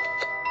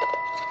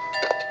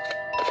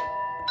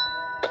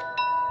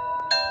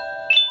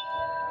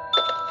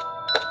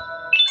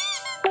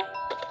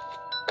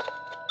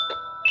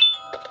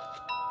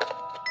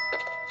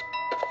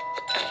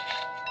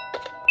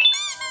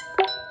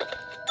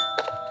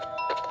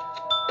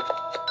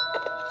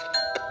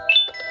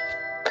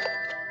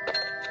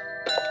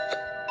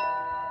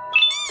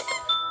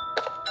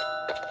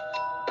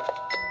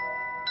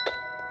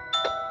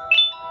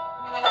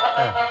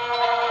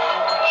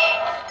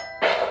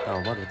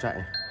 Tàu bắt đầu chạy.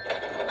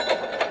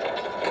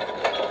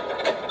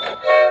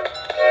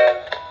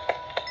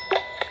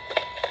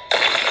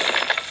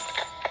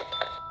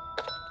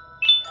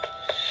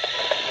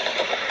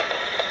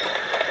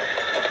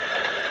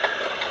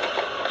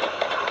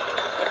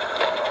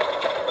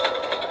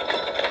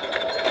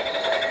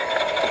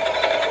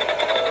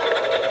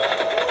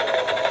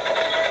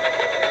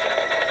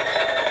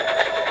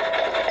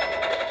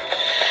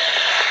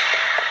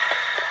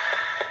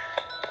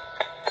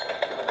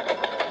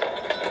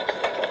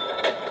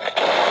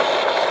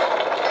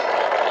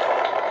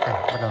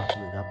 Bắt đầu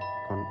mình gặp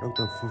con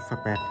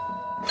DrFluffy.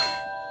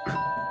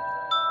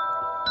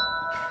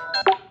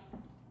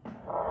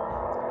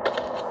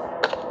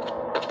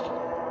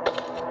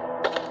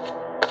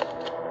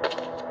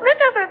 Look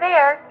over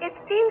there. It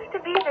seems to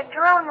be the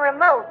drone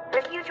remote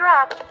that you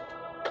dropped.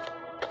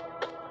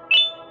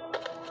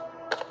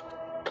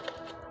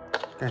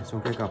 Ok,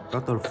 xuống kia gặp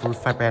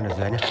DrFluffy ở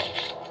dưới nhé.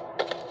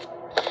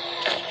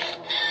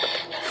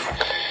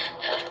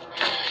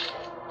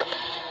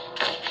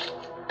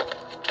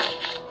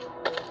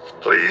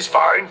 Please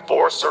find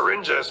 4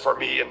 syringes for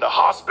me in the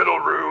hospital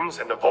rooms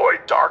and avoid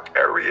dark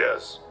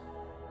areas.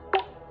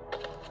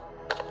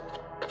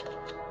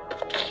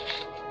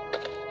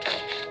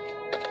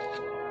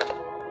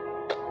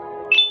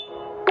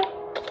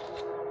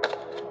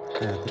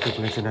 Tiếp tục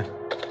lên trên đây.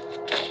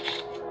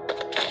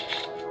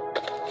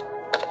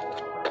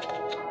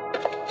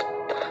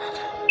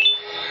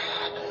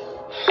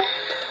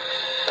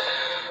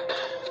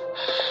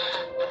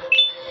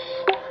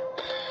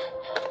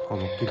 Còn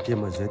một kim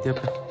tiêm ở dưới tiếp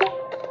đây.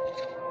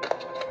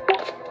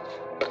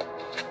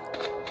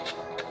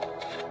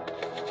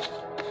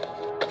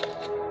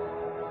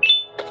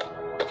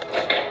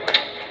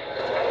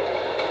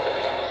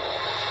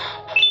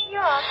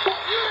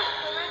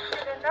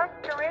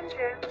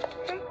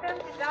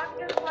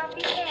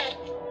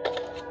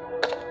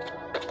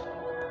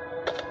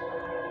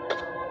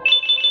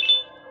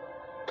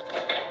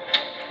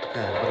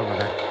 Bắt đầu vào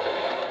đây.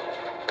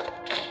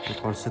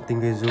 Con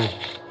Stingezu.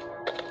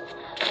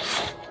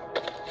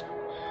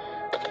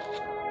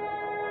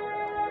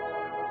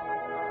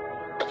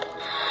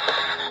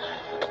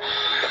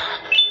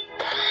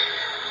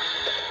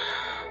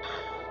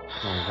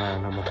 Màu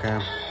vàng là màu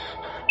cam.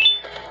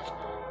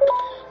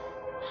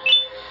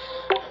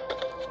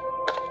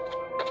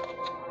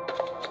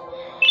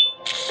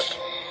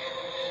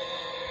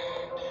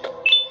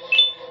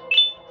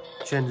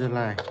 Change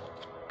line.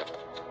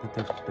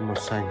 Tiếp tục tới màu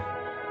xanh,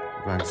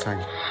 vàng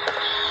xanh.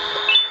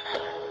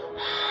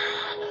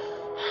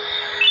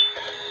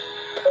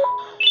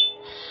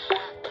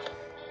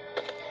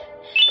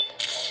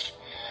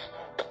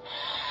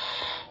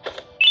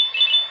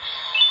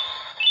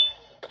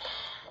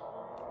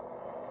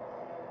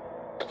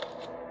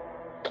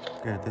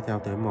 Ok, tiếp theo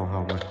tới màu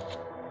hồng này.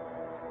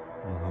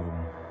 Màu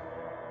hồng.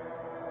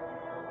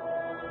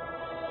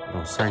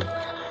 Màu xanh.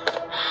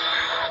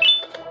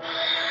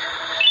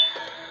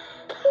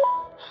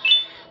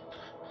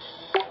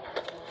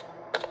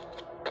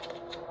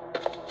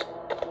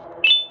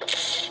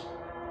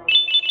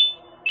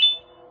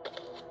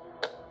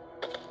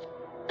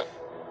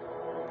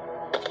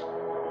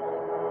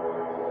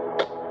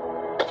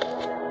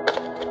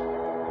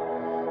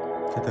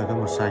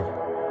 xanh.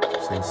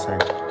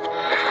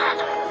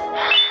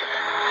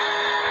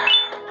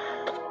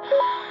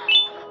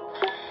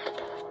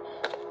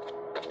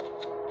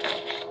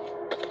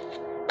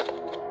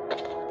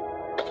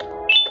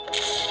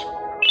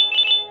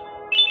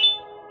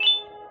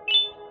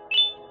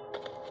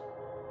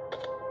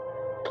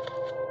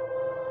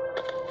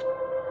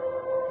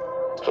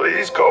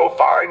 Please go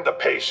find the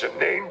patient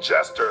named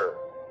Jester.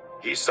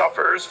 He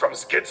suffers from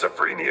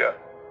schizophrenia.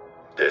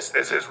 This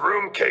is his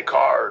room key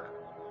card.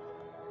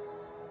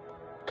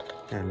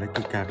 Lấy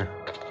key card này.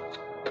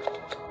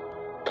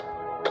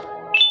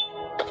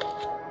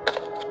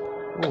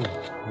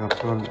 Gặp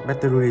con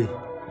battery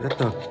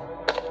Jester.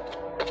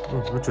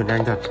 Nó chuyển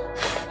nhanh thật.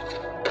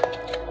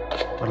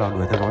 Bắt đầu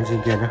đuổi theo nó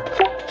trên kia nhé.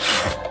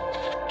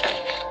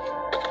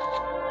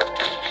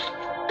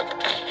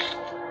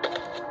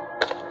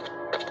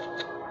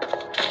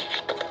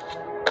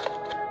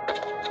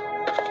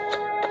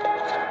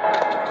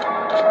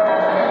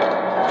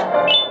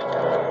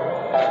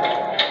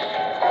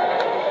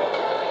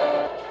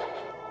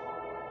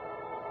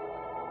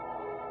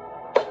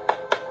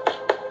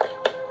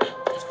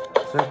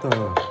 Jester.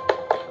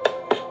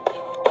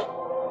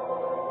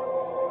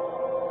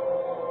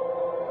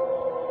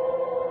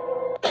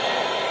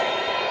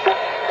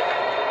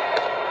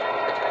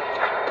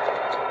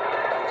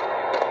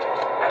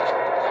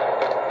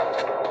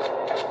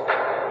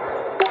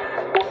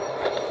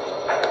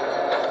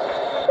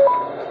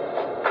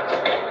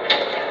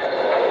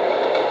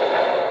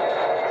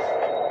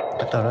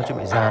 Nó chuẩn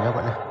bị ra đó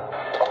bạn ơi.